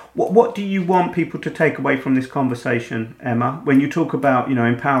normalised. What do you want people to take away from this conversation, Emma? When you talk about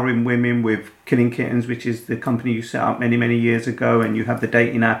empowering women with Killing Kittens, which is the company you set up many years ago, and you have the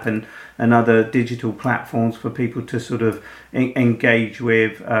dating app and other digital platforms for people to sort of engage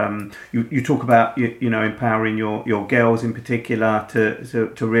with. You talk about empowering your girls in particular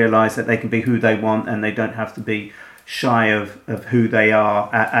to realise that they can be who they want and they don't have to be shy of who they are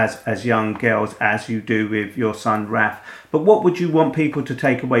as young girls, as you do with your son Raf. But what would you want people to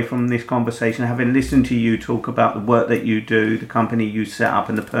take away from this conversation, having listened to you talk about the work that you do, the company you set up,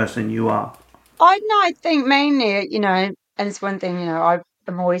 and the person you are? I think mainly, and it's one thing,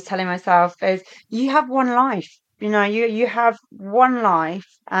 I'm always telling myself is you have one life. You have one life,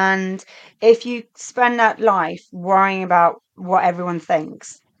 and if you spend that life worrying about what everyone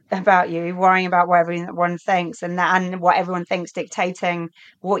thinks about you, worrying about what everyone thinks, and what everyone thinks dictating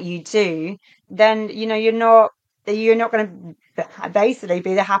what you do, then you're not going to basically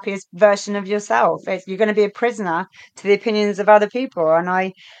be the happiest version of yourself. You're going to be a prisoner to the opinions of other people,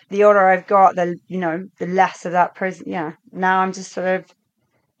 and the older I've got, the less of that prison. Yeah, now I'm just sort of,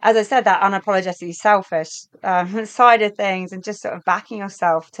 as I said, that unapologetically selfish side of things, and just sort of backing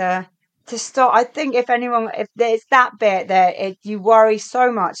yourself to stop. I think if there's that bit that you worry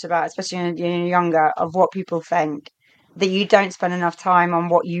so much about, especially when you're younger, of what people think, that you don't spend enough time on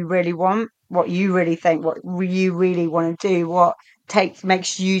what you really want, what you really think, what you really want to do, what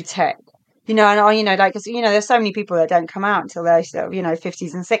makes you tick. There's so many people that don't come out until they're sort of,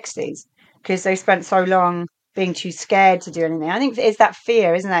 50s and 60s because they spent so long being too scared to do anything. I think it's that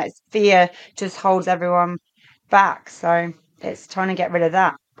fear, isn't it? It's fear just holds everyone back. So it's trying to get rid of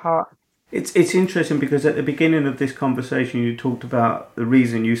that part. It's interesting because at the beginning of this conversation you talked about the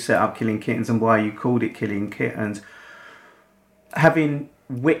reason you set up Killing Kittens and why you called it Killing Kittens. Having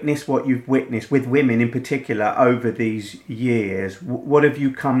witnessed what you've witnessed with women in particular over these years, what have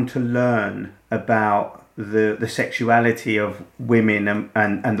you come to learn about the sexuality of women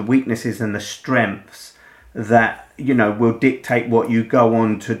and the weaknesses and the strengths that will dictate what you go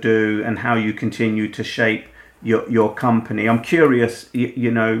on to do and how you continue to shape your company? I'm curious,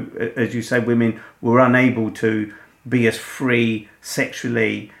 as you say, women were unable to be as free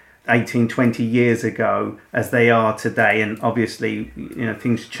sexually 18, 20 years ago as they are today, and obviously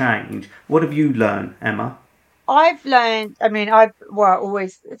things change. What have you learned, Emma? I've learned, I've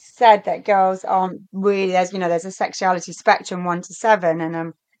always said that girls aren't really, there's a sexuality spectrum 1 to 7,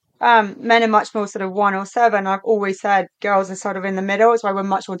 and men are much more sort of 1 or 7. I've always said girls are sort of in the middle. It's why we're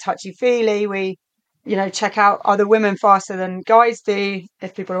much more touchy-feely. We check out other women faster than guys do,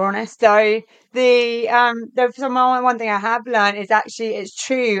 if people are honest. So one thing I have learned is actually it's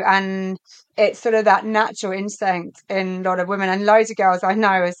true, and it's sort of that natural instinct in a lot of women, and loads of girls I know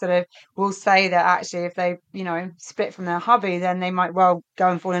are sort of will say that actually if they split from their hubby, then they might well go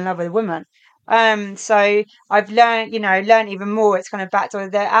and fall in love with a woman. So I've learned even more. It's kind of back to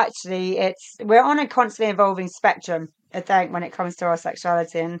that actually we're on a constantly evolving spectrum, I think, when it comes to our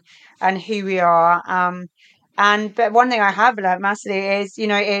sexuality and who we are. But one thing I have learned massively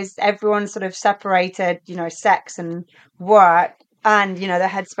is everyone sort of separated, sex and work, and the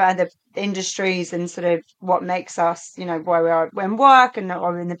headspace, the industries, and sort of what makes us, where we are when work and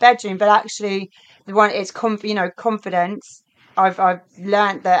or in the bedroom. But actually, it's confidence. I've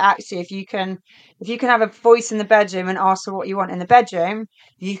learned that actually if you can have a voice in the bedroom and ask for what you want in the bedroom,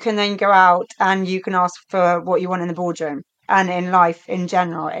 you can then go out and you can ask for what you want in the boardroom and in life in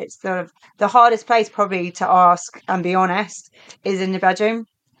general. It's sort of the hardest place probably to ask and be honest is in the bedroom.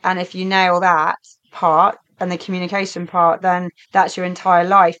 And if you nail that part and the communication part, then that's your entire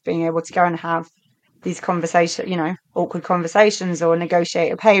life, being able to go and have these conversations, awkward conversations, or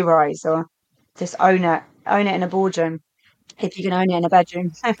negotiate a pay rise, or just own it in a boardroom. If you can own it in a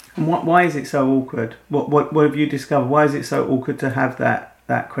bedroom. And why is it so awkward? What have you discovered? Why is it so awkward to have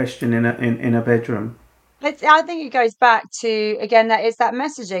that question in a bedroom? I think it goes back to, again, that it's that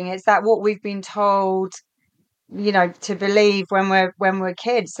messaging. It's that what we've been told, to believe when we're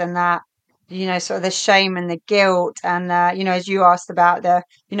kids, and that sort of the shame and the guilt, and as you asked about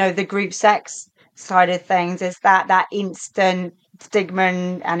the group sex side of things, is that instant stigma,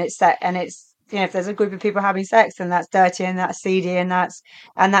 and it's if there's a group of people having sex, then that's dirty and that's seedy and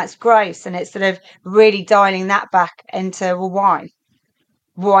that's gross, and it's sort of really dialing that back into, well,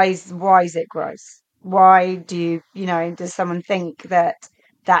 why is it gross? Why do does someone think that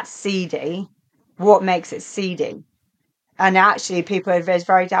that's seedy? What makes it seedy? And actually, it's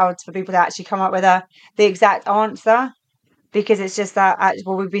very down for people to actually come up with the exact answer, because it's just that,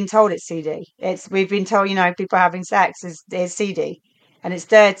 well, we've been told it's seedy. We've been told, people having sex is seedy and it's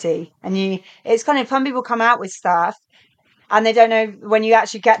dirty. And it's kind of, some people come out with stuff and they don't know, when you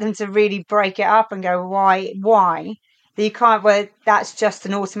actually get them to really break it up and go, why, that you can't, well, that's just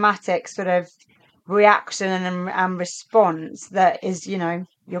an automatic sort of reaction and response that is, your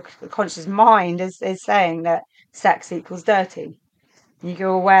conscious mind is saying that sex equals dirty. You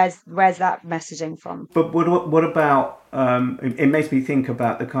go, well, where's that messaging from? But what about, it makes me think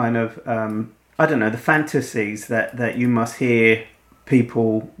about the kind of, I don't know, the fantasies that you must hear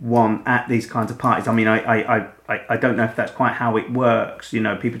people want at these kinds of parties. I mean, I don't know if that's quite how it works.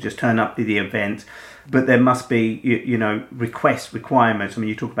 People just turn up to the event, but there must be, requirements. I mean,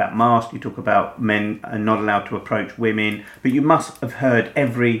 you talk about masks, you talk about men are not allowed to approach women, but you must have heard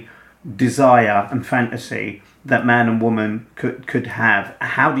every desire and fantasy that man and woman could have.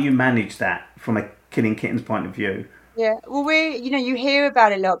 How do you manage that from a Killing Kittens point of view? Yeah, well, you hear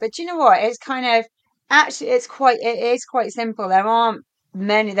about it a lot, but do you know what? It's kind of, actually, it is quite simple. There aren't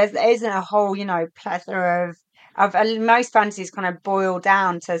many, there isn't a whole, plethora most fantasies kind of boil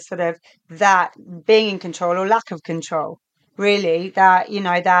down to sort of that being in control or lack of control, really, that,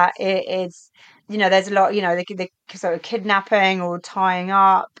 that it is, there's a lot, the sort of kidnapping or tying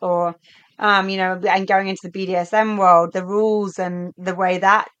up or, and going into the BDSM world, the rules and the way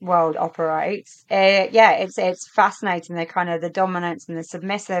that world operates. It's fascinating. The kind of the dominance and the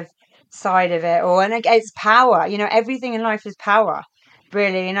submissive side of it, and it's power. Everything in life is power,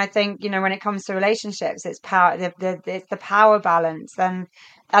 really. And I think when it comes to relationships, it's power. It's the power balance, and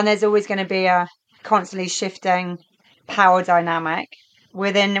there's always going to be a constantly shifting power dynamic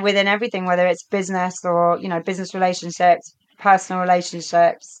within everything, whether it's business or business relationships, personal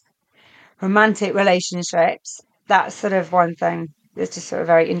relationships, romantic relationships. That's sort of one thing that's just sort of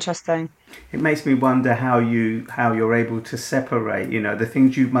very interesting. It makes me wonder how you're able to separate, the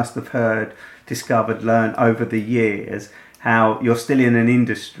things you must have heard, discovered, learned over the years, how you're still in an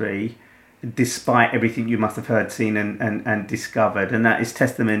industry despite everything you must have heard, seen and discovered. And that is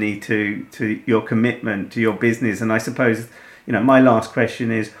testimony to your commitment to your business. And I suppose, my last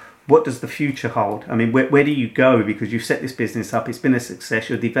question is, what does the future hold? I mean, where do you go? Because you've set this business up, it's been a success,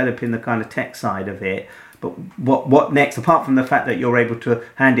 you're developing the kind of tech side of it. But what next, apart from the fact that you're able to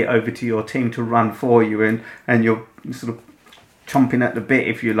hand it over to your team to run for you and you're sort of chomping at the bit,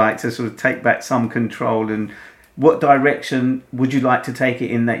 if you like, to sort of take back some control? And what direction would you like to take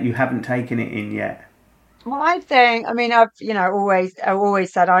it in that you haven't taken it in yet? Well, I've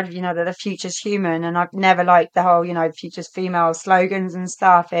always said that the future's human, and I've never liked the whole, future's female slogans and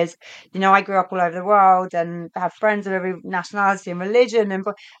stuff. I grew up all over the world and have friends of every nationality and religion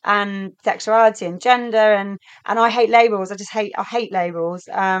and sexuality and gender, and I hate labels. I hate labels.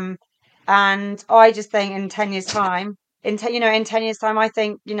 And I just think in 10 years' time, in 10 years' time, I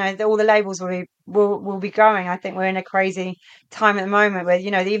think all the labels will be going. I think we're in a crazy time at the moment where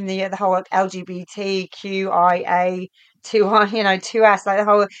even the whole LGBTQIA 2S, like the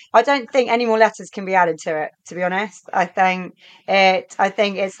whole. I don't think any more letters can be added to it. To be honest, I think it's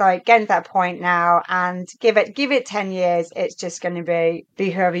like getting to that point now, and give it 10 years. It's just going to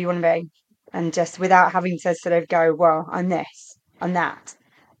be whoever you want to be, and just without having to sort of go, well, I'm this, I'm that.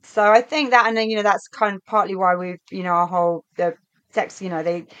 So I think that, and then that's kind of partly why we've our whole the sex,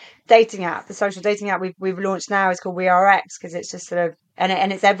 the dating app, the social dating app we've launched now is called WeRx, because it's just sort of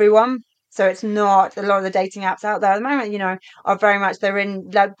and it's everyone. So it's not a lot of the dating apps out there at the moment, are very much, they're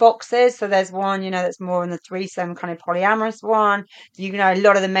in like boxes. So there's one, that's more in the threesome kind of polyamorous one. A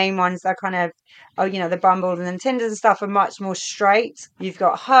lot of the main ones are kind of, the Bumbles and the Tinders and stuff are much more straight. You've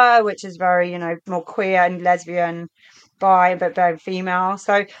got Her, which is very, more queer and lesbian, bi, but very female.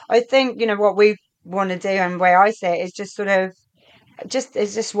 So I think, what we want to do, and the way I see it, is just sort of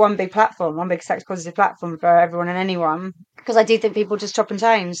it's just one big platform, one big sex positive platform for everyone and anyone. Because I do think people just chop and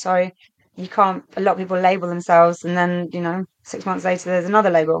change. So you can't, a lot of people label themselves and then, 6 months later there's another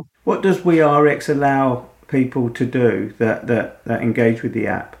label. What does WeRx allow people to do that engage with the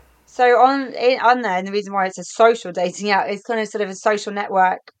app? So on there, and the reason why it's a social dating app, it's kind of sort of a social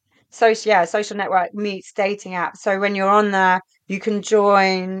network. Social network meets dating app. So when you're on there, you can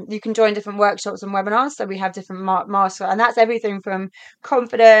join different workshops and webinars. So we have different masters, and that's everything from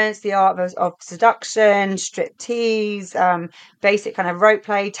confidence, the art of seduction, striptease, basic kind of rope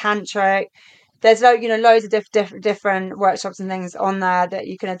play, tantric. There's loads of different workshops and things on there that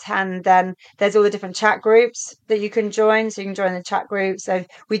you can attend. Then there's all the different chat groups that you can join. So you can join the chat groups. So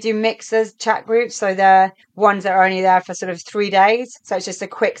we do mixers chat groups. So they're ones that are only there for sort of 3 days. So it's just a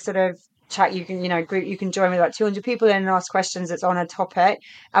quick sort of chat. You can, group, you can join with like 200 people in and ask questions that's on a topic.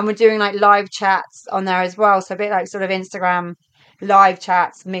 And we're doing like live chats on there as well. So a bit like sort of Instagram live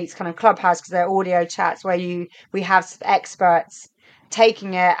chats meets kind of Clubhouse, because they're audio chats where we have experts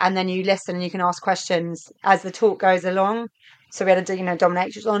taking it, and then you listen and you can ask questions as the talk goes along. So we had a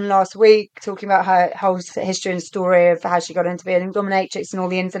dominatrix on last week talking about her whole history and story of how she got into being a dominatrix and all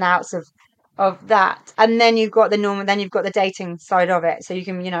the ins and outs of that. And then you've got the dating side of it. So you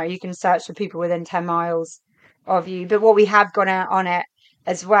can search for people within 10 miles of you. But what we have got out on it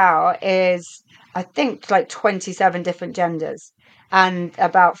as well is, I think, like 27 different genders and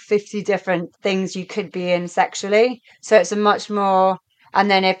about 50 different things you could be in sexually. So it's a much more. And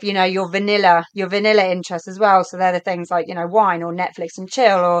then if, your vanilla interests as well. So they're the things like, wine or Netflix and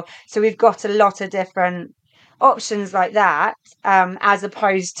chill. So we've got a lot of different options like that, as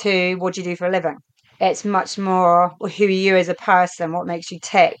opposed to what do you do for a living? It's much more who are you as a person, what makes you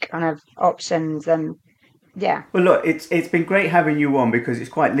tick kind of options. And yeah. Well, look, it's been great having you on, because it's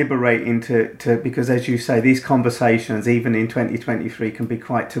quite liberating to because, as you say, these conversations, even in 2023, can be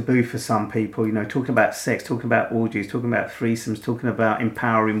quite taboo for some people. Talking about sex, talking about orgies, talking about threesomes, talking about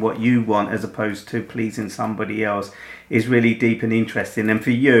empowering what you want as opposed to pleasing somebody else is really deep and interesting. And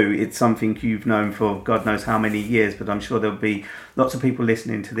for you, it's something you've known for God knows how many years, but I'm sure there'll be lots of people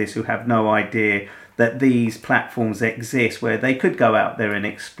listening to this who have no idea that these platforms exist where they could go out there and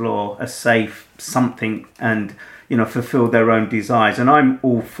explore a safe something and, fulfill their own desires. And I'm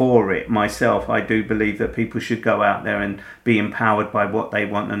all for it myself. I do believe that people should go out there and be empowered by what they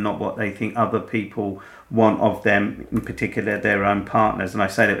want and not what they think other people want of them, in particular their own partners. And I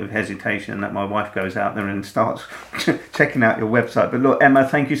say that with hesitation, that my wife goes out there and starts checking out your website. But look, Emma,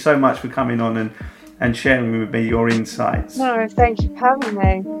 thank you so much for coming on and sharing with me your insights. No, thank you for having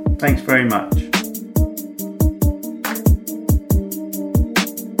me. Thanks very much.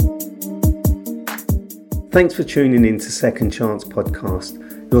 Thanks for tuning in to Second Chance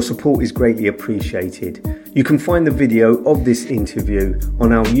Podcast. Your support is greatly appreciated. You can find the video of this interview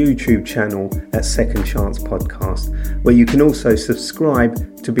on our YouTube channel at Second Chance Podcast, where you can also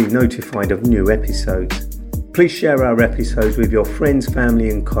subscribe to be notified of new episodes. Please share our episodes with your friends, family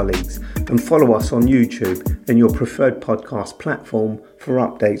and colleagues, and follow us on YouTube and your preferred podcast platform for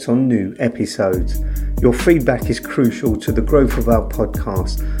updates on new episodes. Your feedback is crucial to the growth of our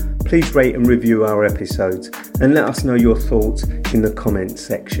podcast. Please rate and review our episodes and let us know your thoughts in the comments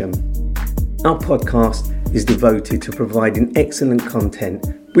section. Our podcast is devoted to providing excellent content.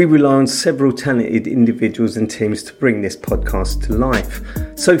 We rely on several talented individuals and teams to bring this podcast to life.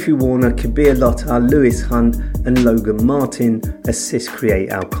 Sophie Warner, Kabir Lotta, Lewis Hunt and Logan Martin assist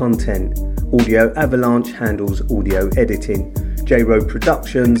create our content. Audio Avalanche handles audio editing. J-Row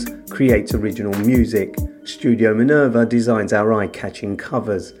Productions creates original music. Studio Minerva designs our eye-catching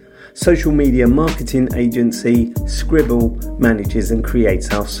covers. Social media marketing agency Scribble manages and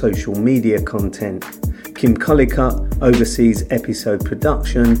creates our social media content. Kim Collicutt oversees episode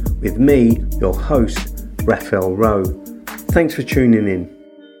production with me, your host, Raphael Rowe. Thanks for tuning in.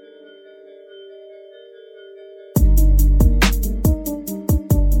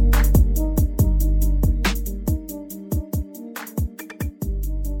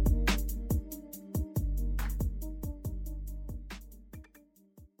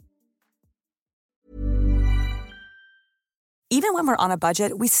 Even when we're on a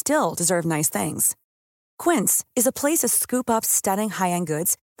budget, we still deserve nice things. Quince is a place to scoop up stunning high-end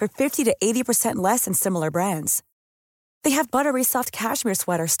goods for 50 to 80% less than similar brands. They have buttery soft cashmere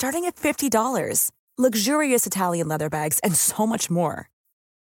sweaters starting at $50, luxurious Italian leather bags, and so much more.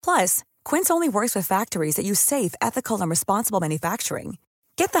 Plus, Quince only works with factories that use safe, ethical, and responsible manufacturing.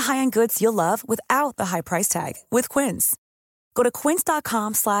 Get the high-end goods you'll love without the high price tag with Quince. Go to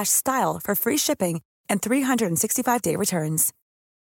quince.com/style for free shipping and 365-day returns.